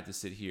 and I have to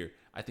sit here?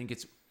 I think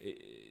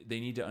they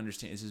need to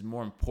understand this is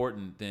more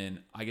important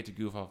than I get to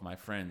goof off my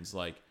friends.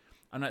 Like,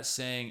 I'm not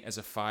saying as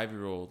a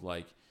 5-year-old,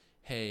 like,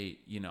 hey,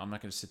 I'm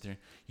not going to sit there,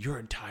 your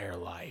entire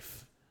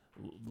life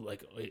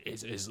like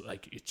is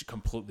like it's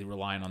completely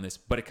relying on this,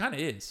 but it kind of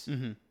is,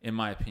 in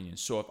my opinion.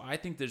 So if I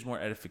think there's more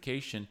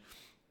edification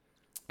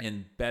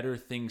and better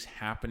things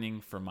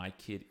happening for my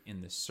kid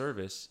in the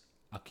service,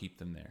 I'll keep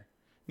them there.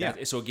 Yeah.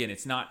 So again,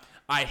 it's not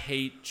I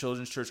hate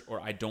children's church,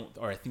 or I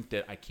think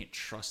that I can't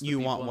trust the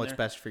people. You want what's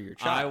best for your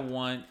child. I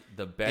want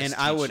the best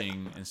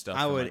teaching and stuff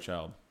for my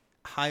child.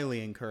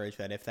 Highly encourage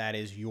that. If that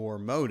is your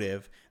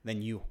motive, then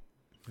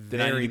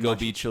I need to go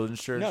be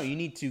children's church. No, you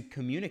need to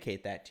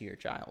communicate that to your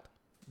child.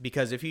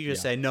 Because if you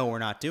just say, no, we're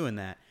not doing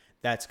that,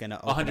 that's going to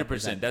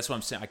 100%. That's what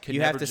I'm saying. I could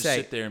never just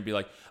sit there and be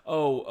like,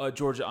 oh,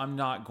 Georgia, I'm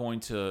not going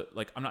to,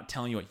 like, I'm not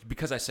telling you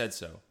because I said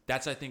so.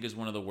 That's, I think, is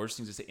one of the worst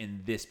things to say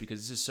in this, because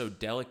this is so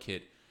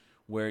delicate,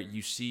 where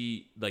you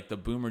see, like, the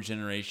boomer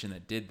generation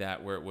that did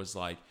that, where it was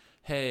like,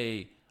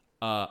 hey,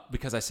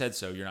 because I said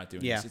so, you're not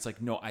doing this. It's like,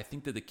 no, I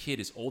think that the kid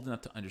is old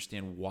enough to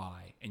understand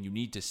why, and you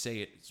need to say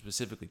it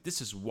specifically.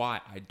 This is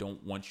why I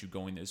don't want you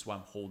going there. This is why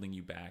I'm holding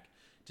you back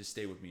to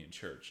stay with me in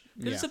church.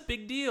 Because it's a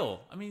big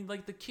deal. I mean,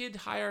 like, the kid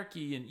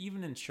hierarchy, and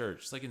even in church,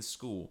 it's like in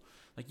school.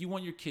 Like, you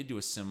want your kid to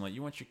assimilate.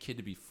 You want your kid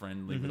to be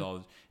friendly with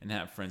all and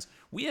have friends.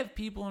 We have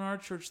people in our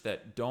church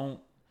that don't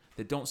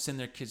send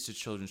their kids to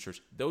children's church.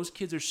 Those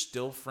kids are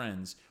still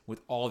friends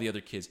with all the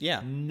other kids.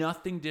 Yeah.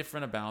 Nothing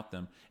different about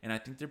them. And I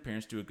think their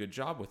parents do a good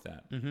job with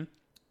that. Mm-hmm.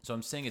 So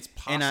I'm saying it's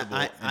possible.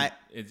 And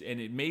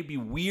it may be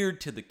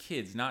weird to the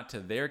kids, not to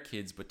their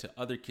kids, but to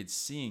other kids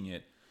seeing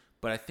it.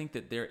 But I think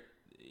that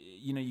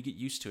you get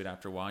used to it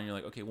after a while, and you're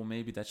like, okay, well,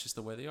 maybe that's just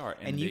the way they are.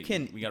 And we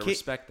got to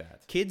respect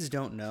that. Kids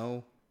don't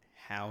know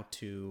how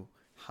to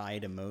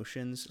hide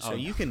emotions. So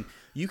you can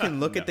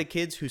look at the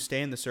kids who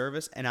stay in the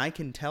service, and I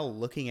can tell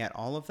looking at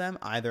all of them,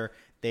 either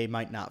they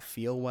might not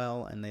feel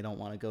well and they don't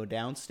want to go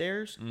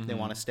downstairs. They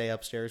want to stay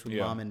upstairs with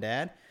mom and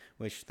dad,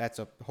 which that's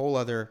a whole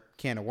other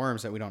can of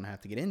worms that we don't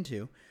have to get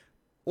into.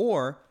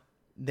 Or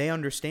they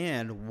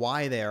understand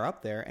why they are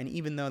up there, and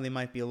even though they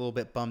might be a little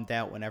bit bummed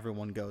out when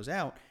everyone goes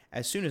out,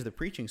 as soon as the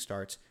preaching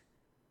starts,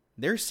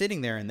 they're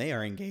sitting there and they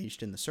are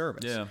engaged in the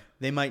service. Yeah.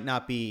 They might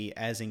not be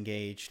as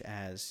engaged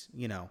as,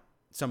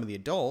 some of the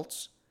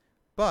adults,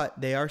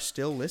 but they are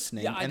still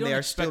listening, and they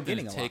are still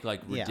getting a lot. Take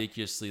like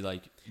ridiculously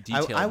like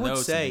detailed notes. I would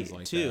say and things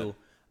like too,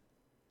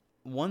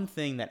 one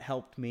thing that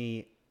helped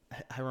me,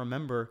 I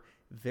remember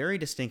very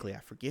distinctly, I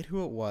forget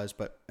who it was,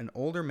 but an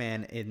older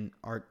man in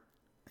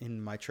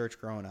my church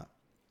growing up.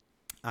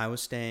 I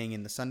was staying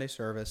in the Sunday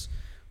service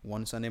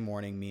one Sunday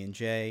morning. Me and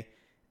Jay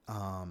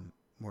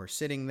were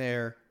sitting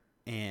there,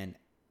 and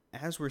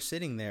as we're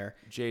sitting there,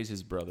 Jay's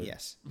his brother.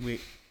 Yes, we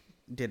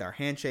did our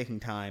handshaking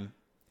time,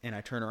 and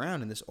I turn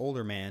around, and this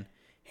older man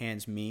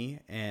hands me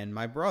and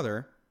my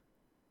brother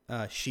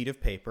a sheet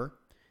of paper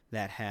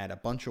that had a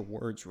bunch of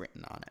words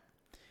written on it.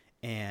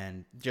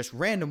 and just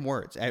random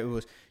words. It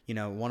was,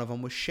 one of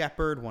them was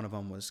shepherd, one of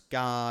them was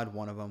God,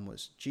 one of them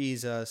was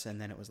Jesus, and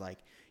then it was like,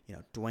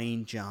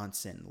 Dwayne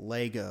Johnson,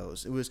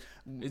 Legos.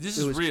 This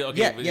is real. Okay,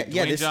 yeah.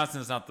 Dwayne Johnson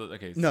is not the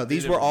okay. No,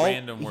 these were all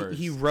random words.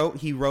 He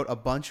wrote a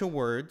bunch of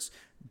words,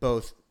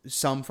 both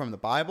some from the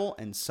Bible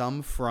and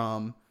some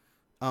from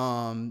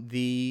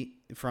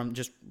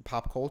just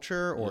pop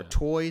culture or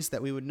toys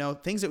that we would know,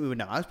 things that we would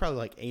know. I was probably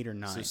like 8 or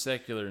 9. So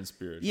secular and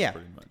spiritual,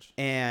 pretty much.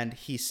 And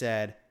he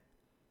said,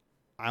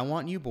 I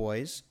want you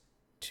boys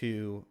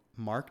to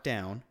mark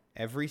down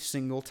every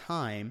single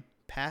time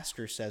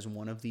pastor says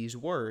one of these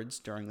words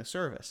during the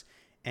service,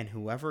 and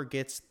whoever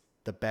gets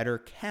the better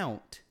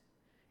count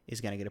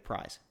is going to get a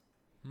prize.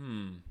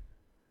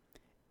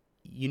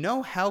 You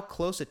know how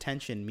close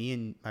attention me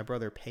and my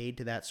brother paid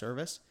to that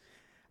service?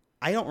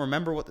 I don't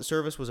remember what the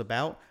service was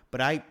about,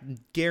 but I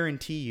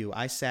guarantee you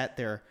I sat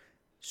there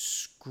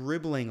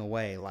scribbling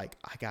away like,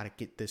 I got to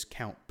get this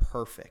count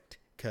perfect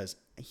because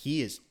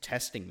he is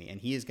testing me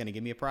and he is going to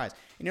give me a prize.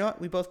 You know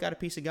what? We both got a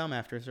piece of gum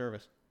after the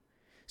service.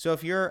 So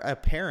if you're a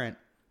parent,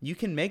 you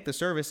can make the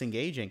service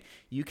engaging.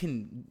 You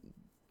can,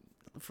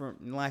 for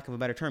lack of a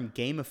better term,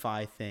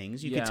 gamify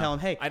things. You can tell them,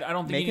 hey, I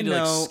don't think you need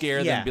to like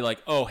scare them and be like,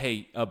 oh,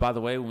 hey, by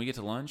the way, when we get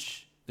to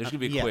lunch, there's gonna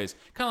be a quiz.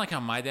 Kind of like how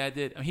my dad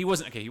did. I mean, he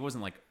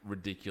wasn't like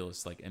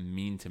ridiculous, like and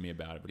mean to me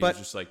about it, but he was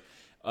just like,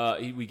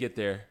 we get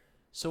there.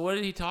 So what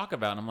did he talk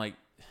about? And I'm like,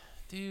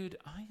 dude,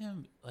 I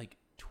am like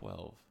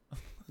 12.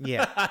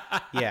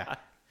 Yeah.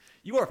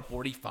 You are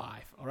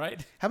 45, all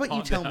right? How about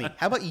you tell me?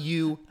 How about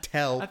you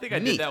tell me? I think I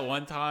did that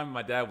one time.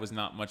 My dad was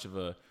not much of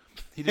a...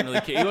 He didn't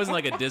really care. He wasn't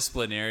like a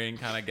disciplinarian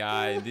kind of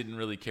guy. He didn't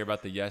really care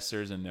about the yes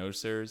sirs and no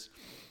sirs.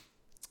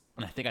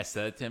 And I think I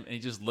said it to him, and he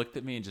just looked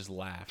at me and just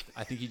laughed.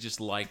 I think he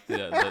just liked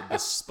the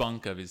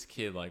spunk of his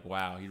kid. Like,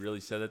 wow, he really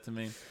said that to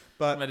me.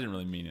 But I didn't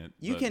really mean it.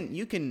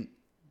 You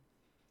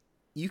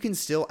can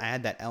still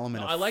add that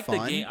element of fun.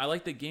 I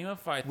like the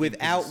gamify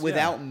thing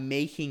without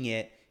making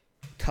it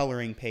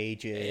coloring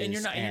pages and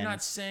you're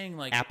not saying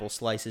like apple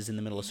slices in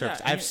the middle of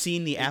service. I've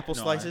seen the apple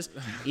slices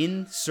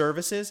in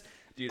services.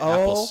 Dude,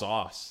 apple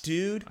sauce.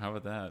 Dude. How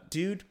about that?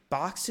 Dude,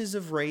 boxes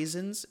of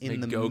raisins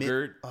in the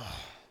Go-Gurt.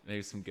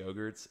 Maybe some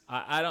Go-Gurts.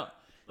 I don't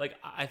like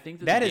I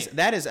think that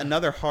is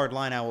another hard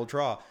line I will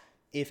draw.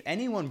 If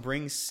anyone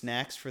brings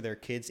snacks for their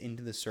kids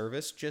into the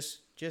service,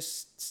 just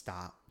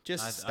stop.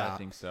 Stop. I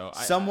think so.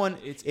 Someone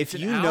if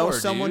you know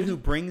someone who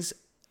brings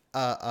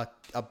a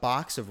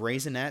box of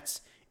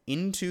Raisinets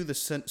into the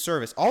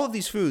service, all of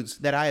these foods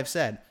that I have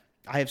said,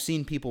 I have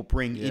seen people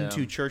bring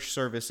into church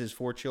services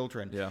for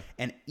children. Yeah.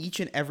 And each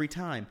and every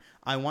time,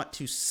 I want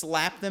to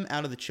slap them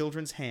out of the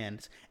children's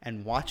hands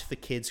and watch the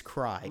kids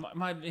cry.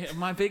 My biggest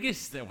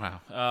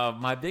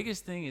my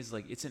biggest thing is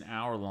like it's an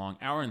hour long,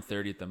 hour and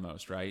 30 at the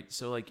most, right?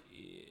 So like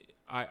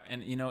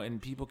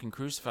and people can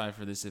crucify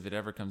for this if it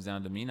ever comes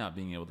down to me not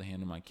being able to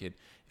handle my kid.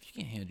 If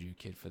you can't handle your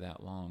kid for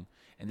that long,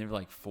 and they're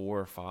like 4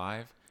 or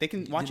 5, they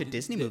can watch a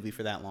Disney movie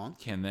for that long.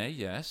 Can they?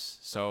 Yes.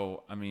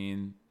 So I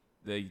mean,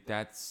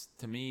 that's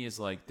to me is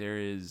like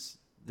there's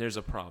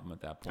a problem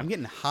at that point. I'm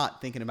getting hot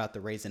thinking about the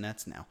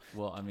Raisinets now.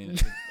 Well, I mean,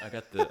 I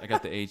got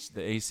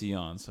the AC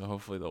on, so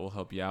hopefully that will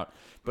help you out.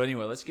 But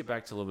anyway, let's get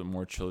back to a little bit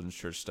more children's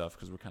church stuff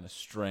because we're kind of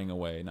straying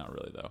away. Not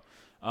really though.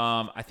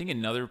 I think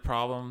another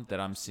problem that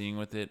I'm seeing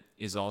with it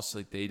is also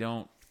like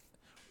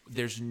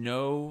there's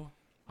no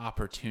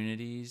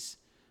opportunities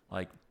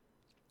like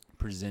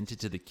presented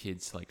to the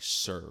kids to like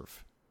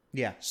serve.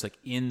 Yeah. It's like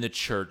in the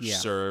church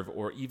serve,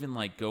 or even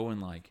like go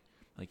and like,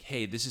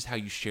 hey, this is how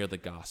you share the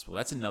gospel.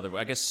 That's another,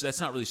 I guess that's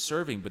not really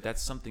serving, but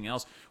that's something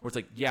else where it's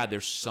like, yeah,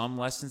 there's some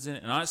lessons in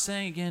it. And I'm not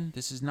saying, again,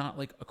 this is not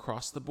like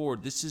across the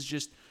board. This is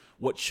just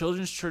what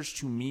children's church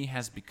to me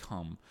has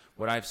become,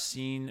 what I've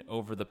seen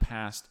over the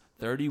past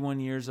 31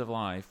 years of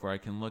life, where I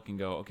can look and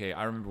go, okay,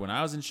 I remember when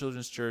I was in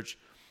children's church,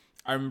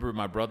 I remember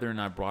my brother and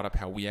I brought up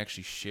how we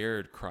actually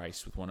shared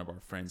Christ with one of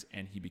our friends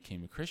and he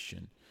became a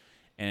Christian.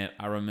 And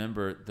I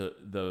remember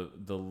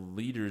the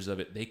leaders of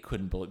it, they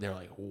couldn't believe, they're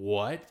like,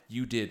 what?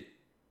 You did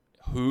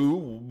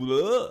who?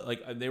 Blah.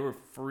 Like they were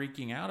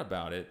freaking out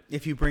about it.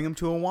 If you bring them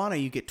to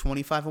Awana, you get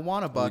 25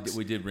 Awana bucks.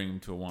 We did bring them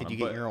to Awana. Did you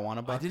get your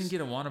Awana bucks? I didn't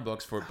get Awana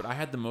bucks for it, but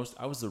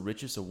I was the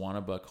richest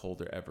Awana buck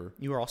holder ever.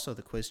 You were also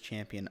the quiz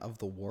champion of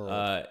the world.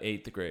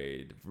 8th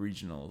grade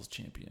regionals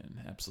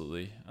champion.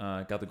 Absolutely.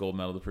 Got the gold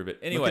medal to prove it.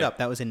 Anyway. Look it up.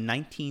 That was in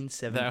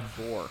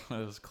 1974.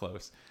 That was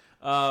close.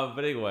 But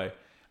anyway,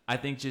 I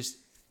think just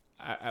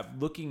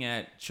looking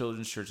at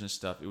children's church and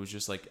stuff, it was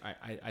just like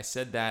I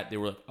said that they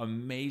were like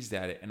amazed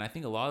at it, and I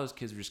think a lot of those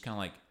kids were just kind of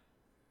like,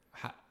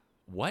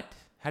 "What?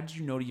 How did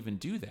you know to even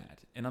do that?"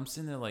 And I'm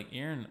sitting there like,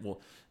 Aaron.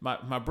 Well,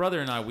 my brother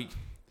and I,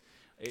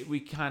 we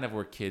kind of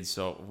were kids,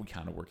 so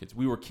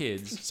we were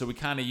kids, so we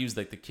kind of used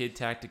like the kid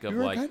tactic of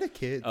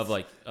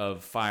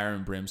of fire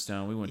and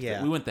brimstone. We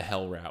went the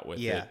hell route with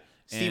it.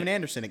 Steven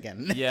Anderson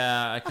again.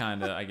 Yeah,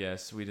 I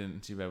guess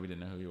too bad we didn't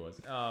know who he was.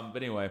 But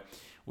anyway,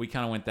 we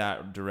kind of went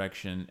that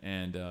direction,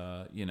 and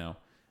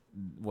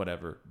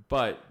whatever.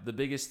 But the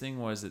biggest thing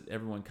was that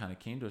everyone kind of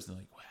came to us and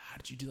like, wow, how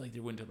did you do? Like, they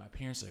went to my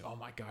parents like, oh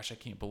my gosh, I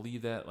can't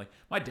believe that. Like,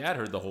 my dad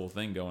heard the whole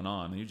thing going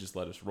on and he just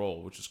let us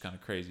roll, which was kind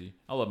of crazy.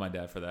 I love my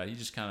dad for that. He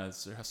just kind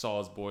of saw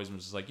his boys and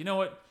was just like, you know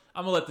what?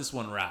 I'm gonna let this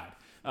one ride.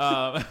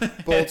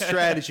 Bold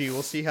strategy.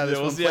 We'll see how this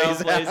one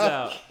plays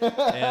out.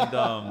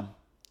 And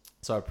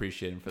so I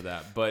appreciate him for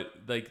that. But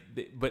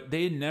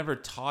they never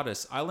taught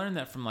us. I learned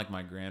that from like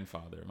my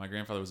grandfather. My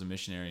grandfather was a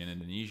missionary in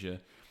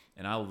Indonesia,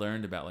 and I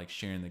learned about like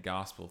sharing the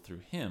gospel through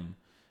him,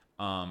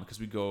 because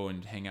we go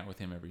and hang out with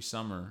him every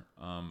summer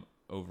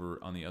over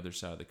on the other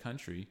side of the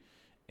country.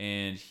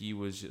 And he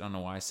was, I don't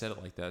know why I said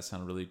it like that. It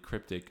sounded really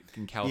cryptic.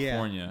 In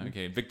California. Yeah.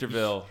 Okay,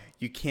 Victorville.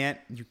 You can't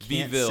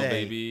Beeville, say.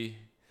 Baby.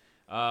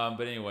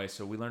 But anyway,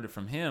 so we learned it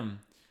from him.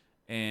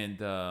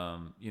 And,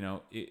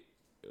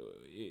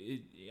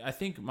 I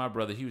think my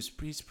brother, he's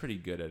pretty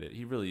good at it.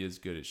 He really is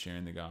good at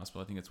sharing the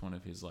gospel. I think it's one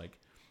of his like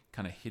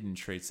kind of hidden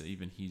traits that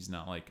even he's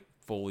not like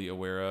fully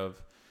aware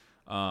of.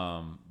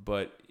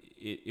 But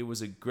it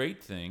was a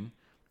great thing.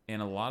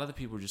 And a lot of the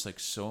people were just like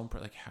so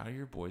impressed, like, how do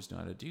your boys know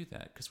how to do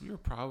that? Because we were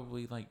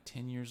probably like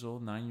 10 years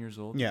old, 9 years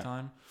old at the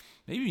time,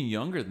 maybe even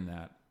younger than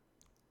that.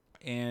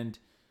 And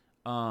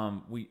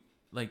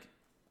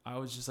I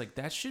was just like,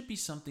 that should be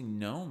something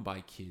known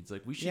by kids.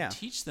 Like, we should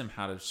teach them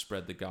how to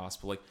spread the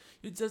gospel. Like,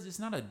 it's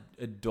not an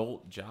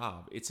adult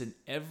job. It's an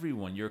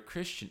everyone. You're a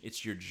Christian.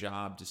 It's your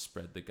job to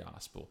spread the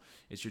gospel.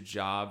 It's your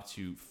job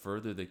to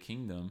further the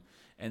kingdom.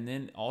 And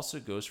then also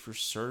goes for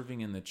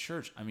serving in the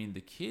church. I mean,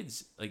 the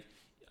kids, like,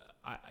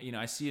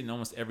 I see it in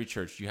almost every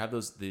church. You have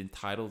the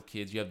entitled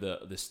kids. You have the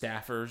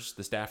staffers,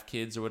 the staff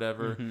kids or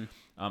whatever.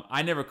 Mm-hmm.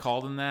 I never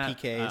called them that.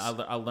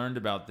 PKs. I learned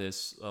about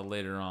this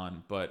later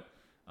on, but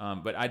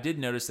I did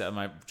notice that at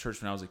my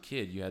church when I was a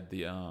kid, you had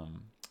the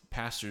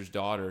pastor's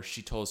daughter.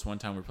 She told us one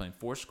time we were playing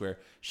Foursquare,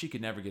 she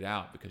could never get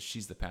out because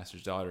she's the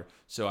pastor's daughter.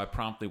 So I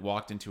promptly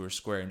walked into her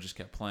square and just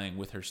kept playing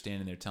with her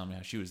standing there telling me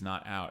how she was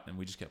not out, and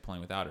we just kept playing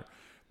without her.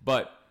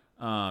 But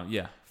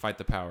fight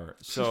the power.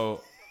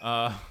 So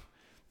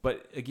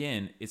but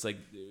again, it's like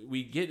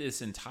we get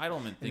this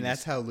entitlement thing. And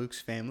that's how Luke's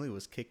family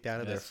was kicked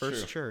out of their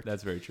first church.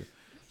 That's very true.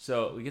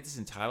 So we get this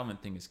entitlement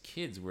thing as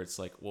kids where it's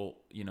like, well,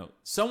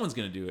 someone's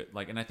going to do it.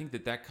 Like, and I think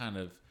that kind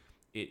of,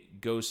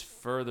 it goes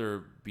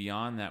further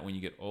beyond that when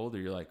you get older.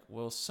 You're like,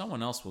 well,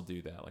 someone else will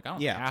do that. Like, I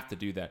don't have to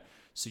do that.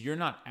 So you're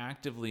not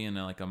actively in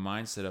a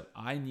mindset of,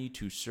 I need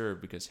to serve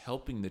because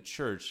helping the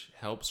church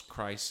helps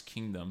Christ's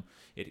kingdom.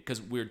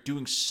 Because we're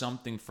doing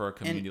something for our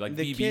community, like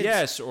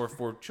VBS or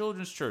for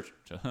Children's Church.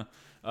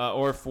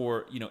 Or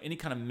for any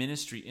kind of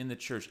ministry in the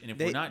church, and if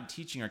we're not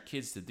teaching our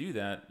kids to do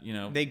that,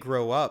 they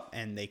grow up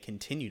and they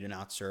continue to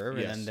not serve,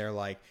 and then they're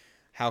like,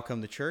 "How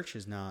come the church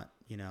is not,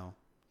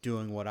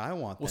 doing what I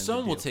want?" Well,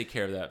 someone will take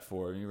care of that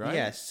for me, right?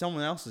 Yes,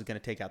 someone else is going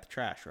to take out the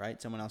trash,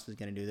 right? Someone else is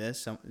going to do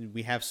this.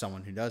 We have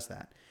someone who does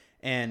that,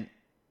 and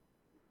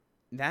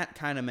that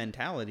kind of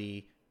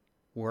mentality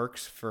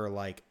works for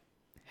like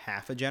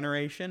half a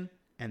generation,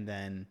 and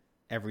then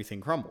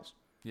everything crumbles.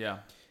 Yeah.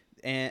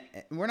 And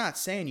we're not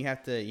saying you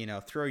have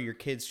to, throw your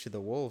kids to the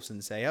wolves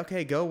and say,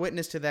 okay, go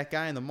witness to that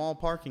guy in the mall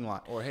parking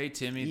lot. Or, hey,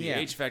 Timmy, the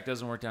HVAC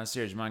doesn't work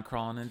downstairs. You mind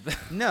crawling in?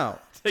 No.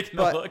 Taking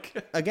a look.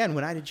 Again,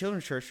 when I did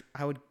children's church,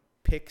 I would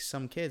pick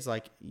some kids,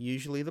 like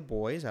usually the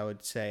boys. I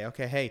would say,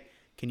 okay, hey,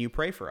 can you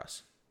pray for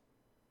us?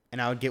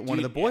 And I would get one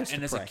of the boys to pray.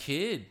 And as a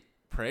kid,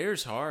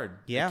 prayer's hard.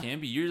 Yeah. It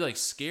can be. You're like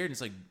scared. And it's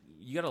like,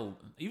 you got to,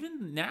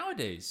 even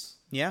nowadays.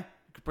 Yeah.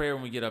 Prayer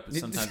when we get up,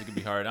 sometimes it can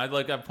be hard.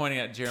 I'm pointing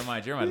at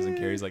Jeremiah. Jeremiah doesn't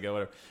care. He's like, oh,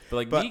 whatever.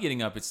 But me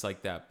getting up, it's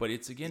like that. But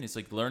it's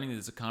like learning that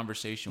it's a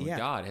conversation with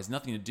God. It has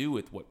nothing to do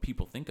with what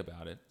people think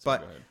about it. So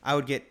but I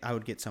would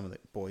get some of the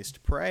boys to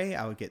pray.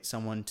 I would get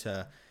someone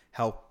to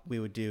help. We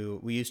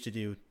used to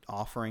do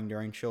offering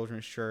during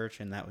children's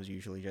church, and that was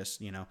usually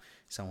just,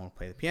 someone would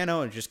play the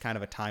piano. It was just kind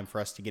of a time for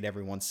us to get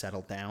everyone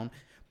settled down.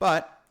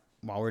 But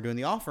while we're doing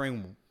the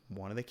offering,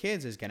 one of the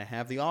kids is going to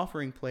have the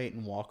offering plate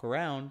and walk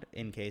around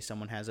in case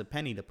someone has a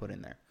penny to put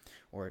in there.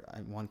 Or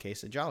in one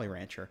case, a Jolly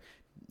Rancher.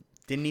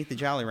 Didn't eat the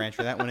Jolly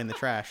Rancher. That went in the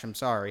trash. I'm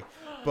sorry.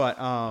 But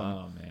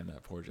oh, man,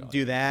 that poor Jolly.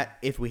 Do that.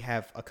 If we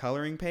have a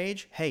coloring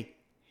page, hey,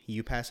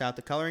 you pass out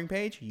the coloring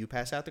page, you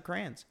pass out the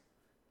crayons.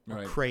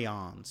 Or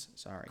crayons.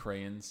 Sorry.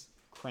 Crayons.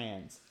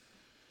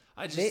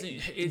 I just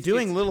think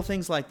doing little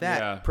things like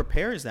that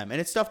prepares them. And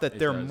it's stuff that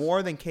they're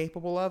more than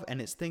capable of, and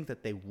it's things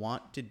that they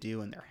want to do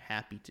and they're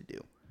happy to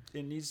do.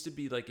 It needs to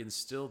be like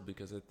instilled,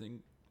 because I think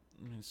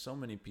so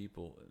many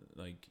people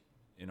like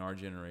in our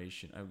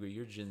generation.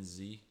 You're Gen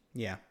Z.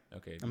 Yeah.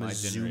 Okay. I'm a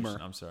generation. Zoomer.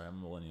 I'm sorry. I'm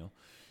a millennial.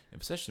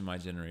 Especially my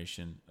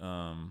generation.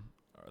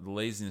 The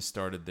laziness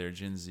started there.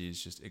 Gen Z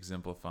is just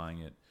exemplifying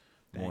it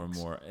more and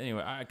more.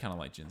 Anyway, I kind of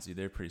like Gen Z.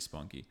 They're pretty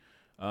spunky.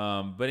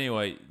 But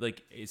anyway,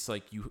 like it's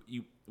like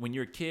you when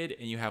you're a kid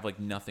and you have like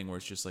nothing, where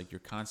it's just like you're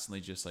constantly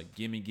just like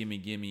gimme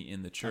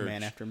in the church. A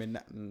man after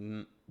midnight.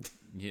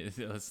 Yeah,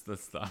 let's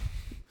stop.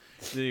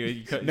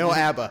 No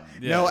ABBA.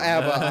 No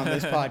ABBA on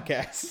this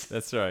podcast.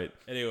 That's right.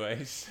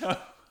 Anyway, so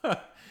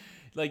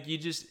Like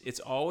it's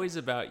always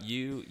about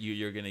you.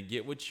 You're gonna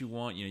get what you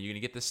want. You know, you're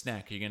gonna get the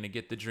snack. You're gonna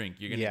get the drink.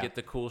 You're gonna get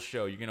the cool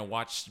show. You're gonna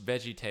watch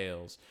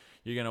VeggieTales.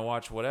 You're gonna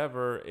watch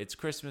whatever. It's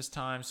Christmas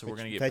time, so we're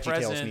gonna get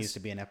presents. VeggieTales needs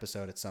to be an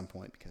episode at some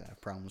point because I have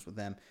problems with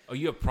them. Oh,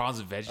 you have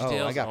problems with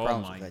VeggieTales? Oh, I got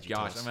problems with VeggieTales.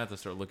 Gosh, I'm gonna have to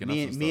start looking up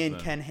some stuff. Me and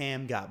Ken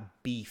Ham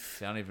got beef.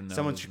 I don't even know.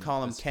 Someone should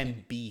call him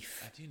Ken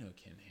Beef. I do know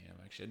Ken Ham.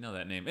 Actually, I know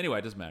that name. Anyway,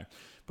 it doesn't matter.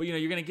 But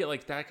you're gonna get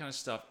like that kind of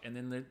stuff, and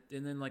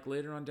then like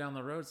later on down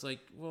the road, it's like,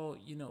 well,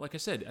 like I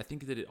said, I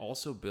think that it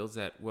also builds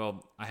that.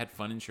 Well, I had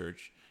fun in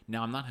church.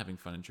 Now I'm not having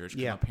fun in church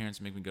because my parents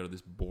make me go to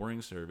this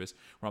boring service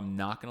where I'm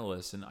not gonna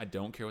listen. I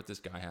don't care what this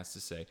guy has to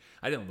say.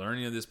 I didn't learn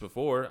any of this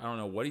before. I don't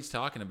know what he's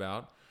talking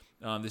about.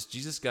 This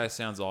Jesus guy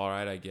sounds all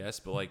right, I guess,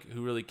 but like,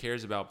 who really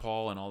cares about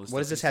Paul and all this? What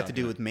does this have to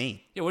do with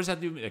me? Yeah, what does that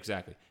have to do with me?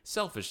 Exactly,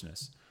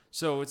 selfishness.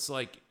 So it's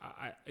like,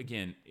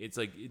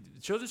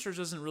 children's church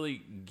doesn't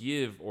really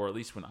give, or at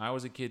least when I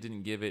was a kid,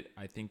 didn't give it.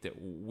 I think that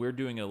we're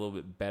doing it a little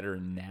bit better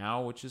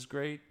now, which is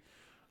great.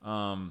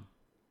 But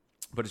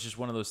it's just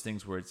one of those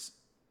things where it's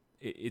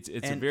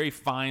a very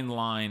fine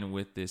line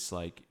with this,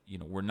 like,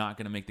 we're not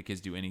going to make the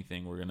kids do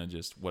anything. We're going to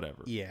just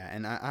whatever. Yeah,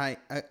 and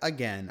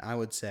I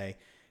would say,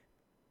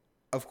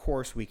 of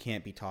course, we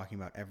can't be talking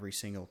about every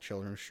single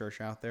children's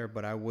church out there,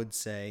 but I would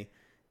say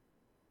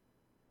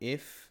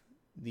if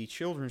the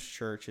children's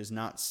church is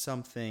not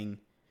something,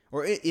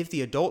 or if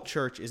the adult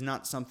church is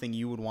not something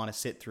you would want to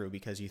sit through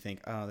because you think,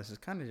 oh, this is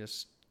kind of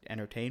just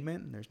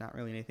entertainment and there's not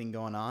really anything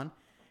going on,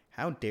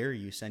 how dare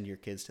you send your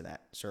kids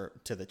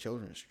to the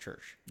children's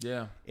church?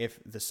 Yeah. If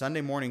the Sunday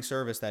morning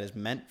service that is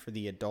meant for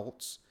the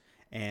adults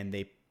and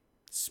they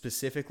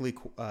specifically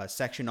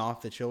section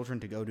off the children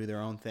to go do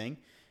their own thing,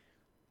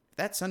 if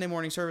that Sunday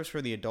morning service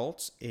for the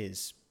adults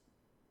is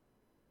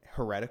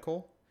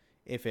heretical,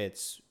 if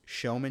it's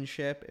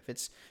showmanship, if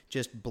it's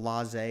just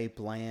blasé,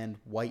 bland,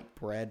 white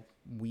bread,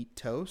 wheat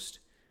toast,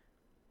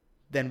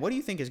 then what do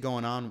you think is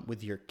going on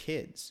with your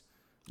kids?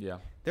 Yeah.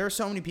 There are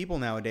so many people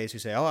nowadays who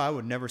say, oh, I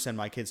would never send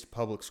my kids to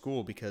public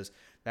school because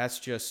that's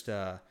just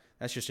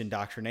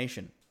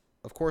indoctrination.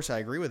 Of course, I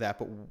agree with that,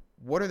 but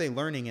what are they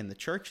learning in the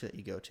church that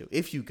you go to?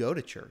 If you go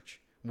to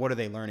church, what are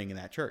they learning in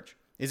that church?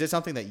 Is it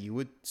something that you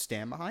would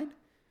stand behind?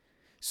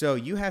 So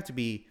you have to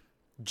be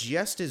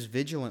just as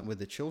vigilant with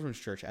the children's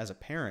church as a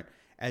parent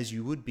as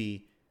you would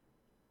be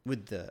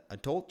with the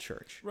adult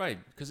church. Right,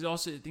 because it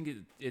also, I think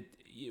it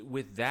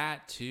with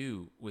that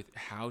too, with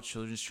how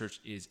children's church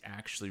is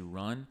actually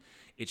run,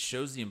 it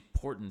shows the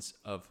importance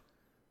of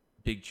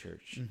big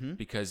church. Mm-hmm.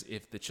 Because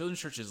if the children's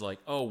church is like,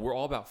 oh, we're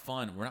all about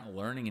fun, we're not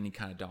learning any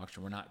kind of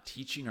doctrine, we're not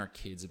teaching our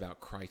kids about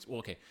Christ. Well,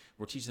 okay,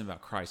 we're teaching them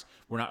about Christ.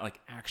 We're not like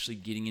actually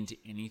getting into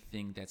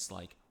anything that's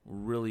like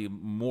really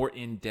more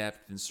in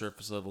depth than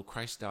surface level.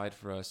 Christ died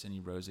for us and he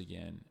rose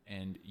again,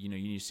 and you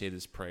need to say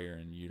this prayer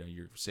and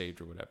you're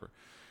saved or whatever.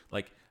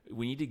 Like,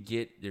 we need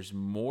to there's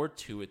more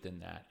to it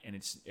than that,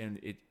 and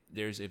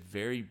there's a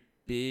very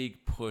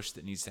big push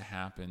that needs to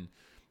happen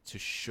to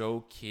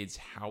show kids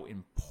how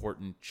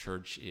important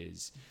church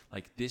is.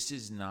 Like, this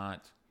is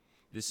not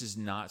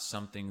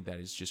something that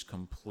is just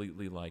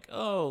completely like,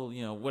 oh,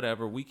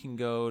 whatever, we can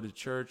go to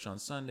church on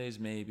Sundays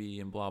maybe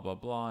and blah, blah,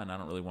 blah, and I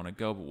don't really want to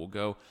go, but we'll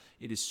go.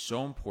 It is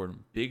so important.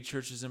 Big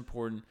church is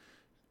important.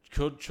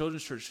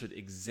 Children's church should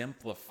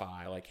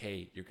exemplify, like,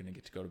 hey, you're going to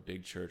get to go to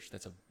big church.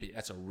 That's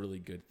a really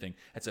good thing.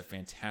 That's a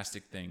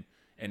fantastic thing.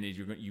 And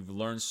you've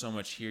learned so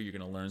much here, you're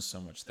going to learn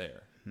so much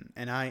there.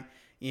 And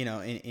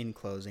in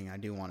closing, I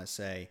do want to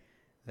say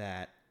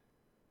that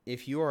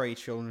if you are a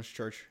children's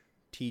church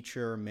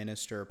teacher,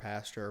 minister,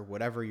 pastor,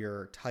 whatever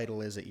your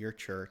title is at your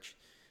church,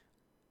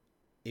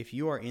 if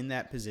you are in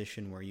that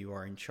position where you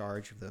are in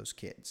charge of those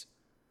kids,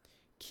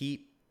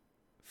 keep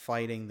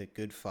fighting the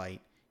good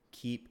fight.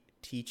 Keep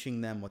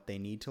teaching them what they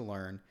need to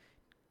learn,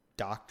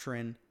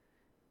 doctrine.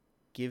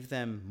 Give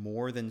them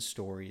more than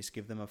stories.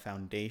 Give them a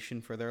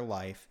foundation for their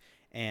life.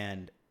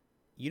 And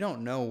you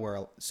don't know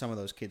where some of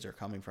those kids are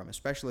coming from,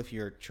 especially if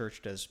your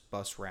church does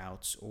bus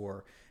routes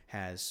or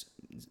has,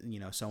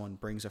 someone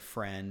brings a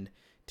friend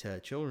to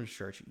children's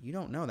church. You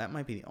don't know. That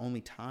might be the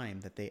only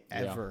time that they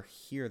ever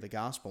hear the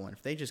gospel. And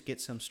if they just get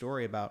some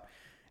story about,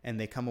 and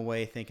they come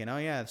away thinking, oh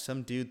yeah,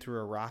 some dude threw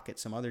a rock at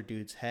some other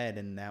dude's head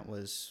and that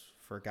was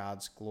for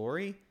God's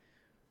glory,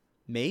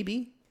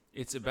 maybe.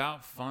 It's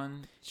about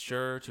fun,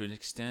 sure, to an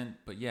extent,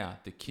 but yeah,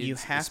 the kids, you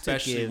have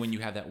especially to give when you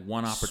have that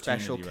one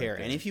opportunity, special care.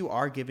 Right, and if you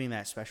are giving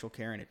that special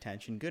care and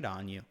attention, good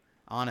on you.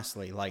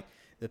 Honestly, like,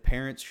 the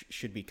parents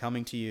should be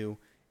coming to you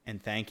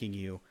and thanking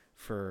you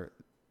for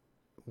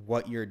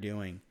what you're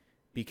doing,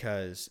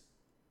 because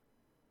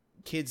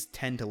kids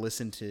tend to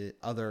listen to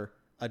other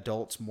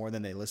adults more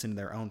than they listen to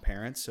their own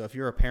parents. So if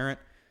you're a parent,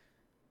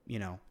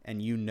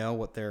 and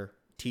what they're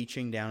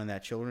teaching down in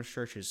that children's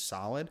church is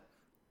solid,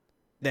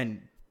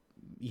 then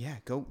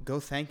go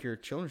thank your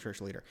children's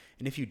church leader.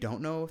 And if you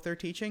don't know if they're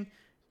teaching,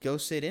 go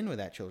sit in with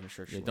that children's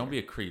church leader. Don't be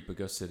a creep, but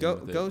go sit in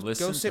with it.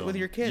 Go sit with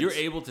your kids. You're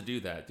able to do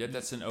that.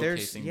 That's an okay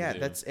thing to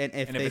do. And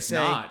if it's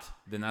not,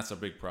 then that's a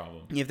big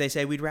problem. If they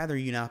say, we'd rather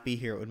you not be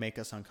here, it would make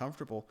us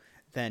uncomfortable,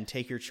 then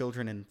take your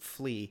children and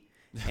flee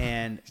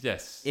And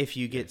yes, if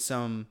you get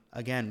some,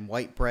 again,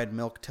 white bread,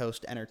 milk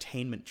toast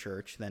entertainment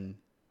church, then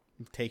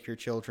take your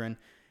children,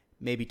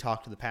 maybe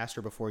talk to the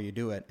pastor before you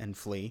do it, and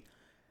flee.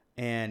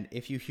 And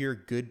if you hear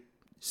good,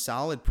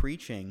 solid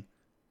preaching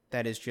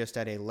that is just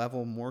at a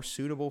level more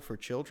suitable for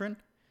children,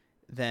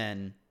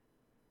 then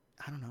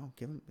I don't know,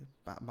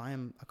 buy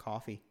them a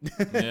coffee,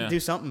 do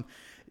something,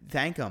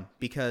 thank them,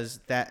 because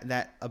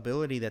that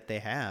ability that they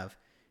have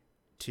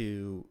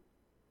to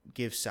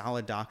give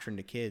solid doctrine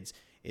to kids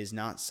is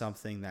not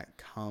something that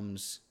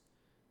comes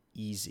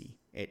easy.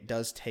 It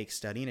does take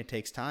study and it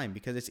takes time,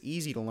 because it's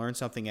easy to learn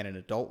something at an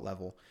adult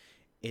level.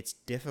 It's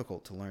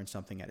difficult to learn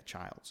something at a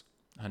child's.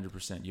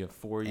 100%. You have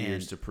 4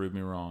 years to prove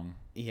me wrong.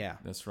 Yeah.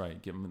 That's right.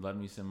 Let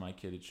me send my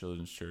kid to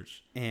children's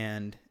church.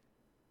 And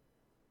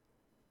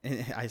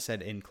I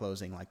said in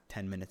closing like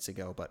 10 minutes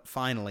ago, but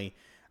finally,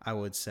 I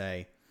would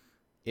say,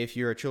 if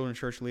you're a children's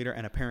church leader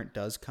and a parent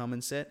does come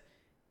and sit,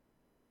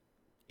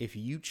 if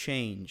you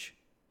change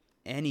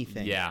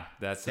anything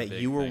that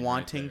you were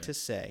wanting to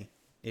say,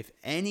 if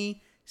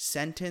any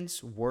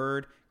sentence,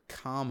 word,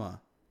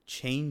 comma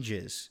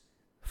changes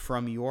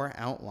from your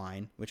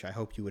outline, which I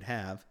hope you would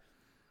have,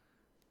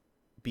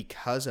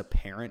 because a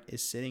parent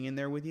is sitting in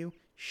there with you,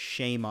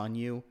 shame on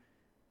you.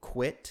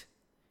 Quit.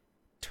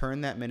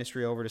 Turn that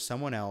ministry over to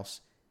someone else.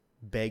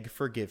 Beg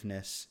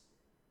forgiveness,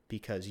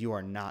 because you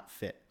are not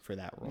fit for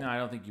that role. No, I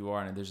don't think you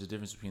are. And there's a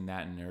difference between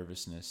that and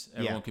nervousness.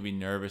 Everyone can be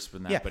nervous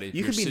with that. Yeah, but if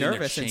you can be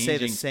nervous and say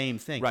the same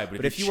thing. Right,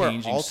 but if you are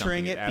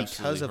altering it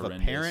because of a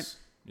parent,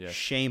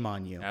 shame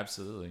on you.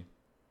 Absolutely.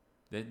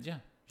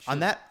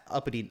 On that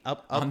uppity,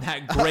 on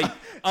that great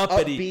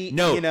uppity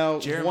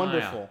note, Jeremiah,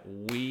 wonderful.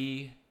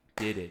 We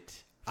did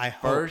it.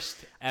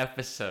 First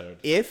episode.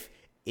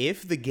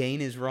 If the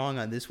gain is wrong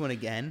on this one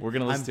again, we're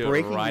gonna listen to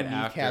it right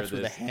after this.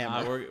 With a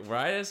hammer.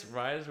 Right as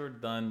we're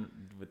done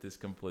with this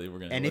completely, we're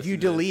gonna. And if you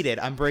delete it,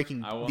 I'm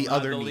breaking the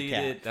other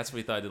kneecap. It. That's what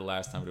we thought I did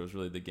last time, but it was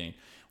really the gain.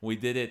 We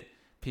did it.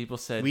 People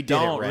said, we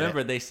don't.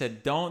 Remember, they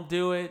said, don't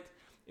do it.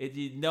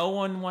 No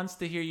one wants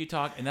to hear you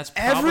talk, and that's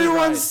probably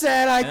everyone right.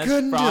 said I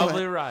couldn't do it. That's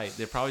probably right.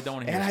 They probably don't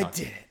want to hear us talk. And I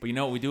did it. But you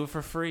know what? We do it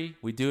for free.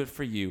 We do it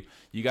for you.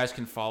 You guys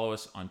can follow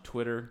us on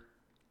Twitter.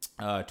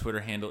 Twitter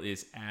handle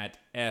is at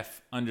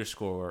F_O_Y_W.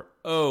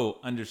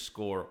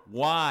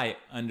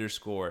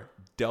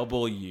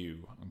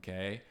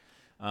 Okay.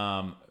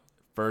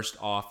 First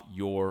off,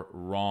 you're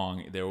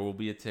wrong. There will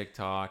be a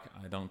TikTok.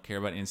 I don't care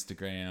about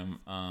Instagram.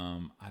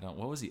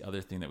 What was the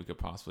other thing that we could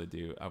possibly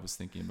do? I was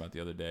thinking about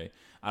the other day.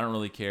 I don't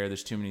really care.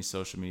 There's too many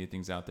social media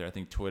things out there. I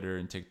think Twitter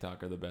and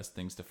TikTok are the best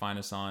things to find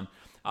us on.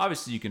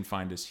 Obviously, you can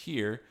find us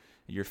here,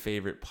 your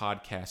favorite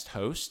podcast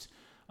host.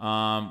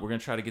 We're going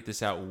to try to get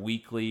this out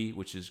weekly,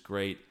 which is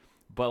great.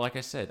 But like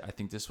I said, I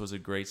think this was a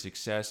great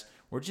success.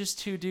 We're just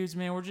two dudes,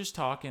 man. We're just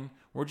talking.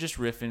 We're just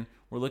riffing.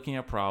 We're looking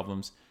at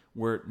problems.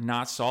 We're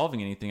not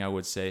solving anything, I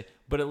would say.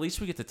 But at least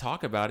we get to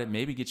talk about it,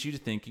 maybe get you to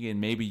thinking, and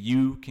maybe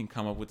you can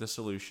come up with a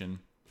solution.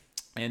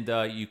 And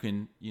you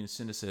can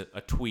send us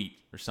a tweet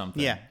or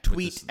something. Yeah,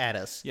 tweet at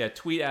us. Yeah,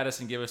 tweet at us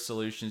and give us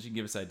solutions. You can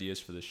give us ideas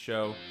for the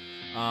show.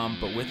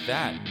 But with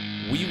that,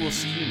 we will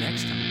see you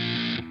next time.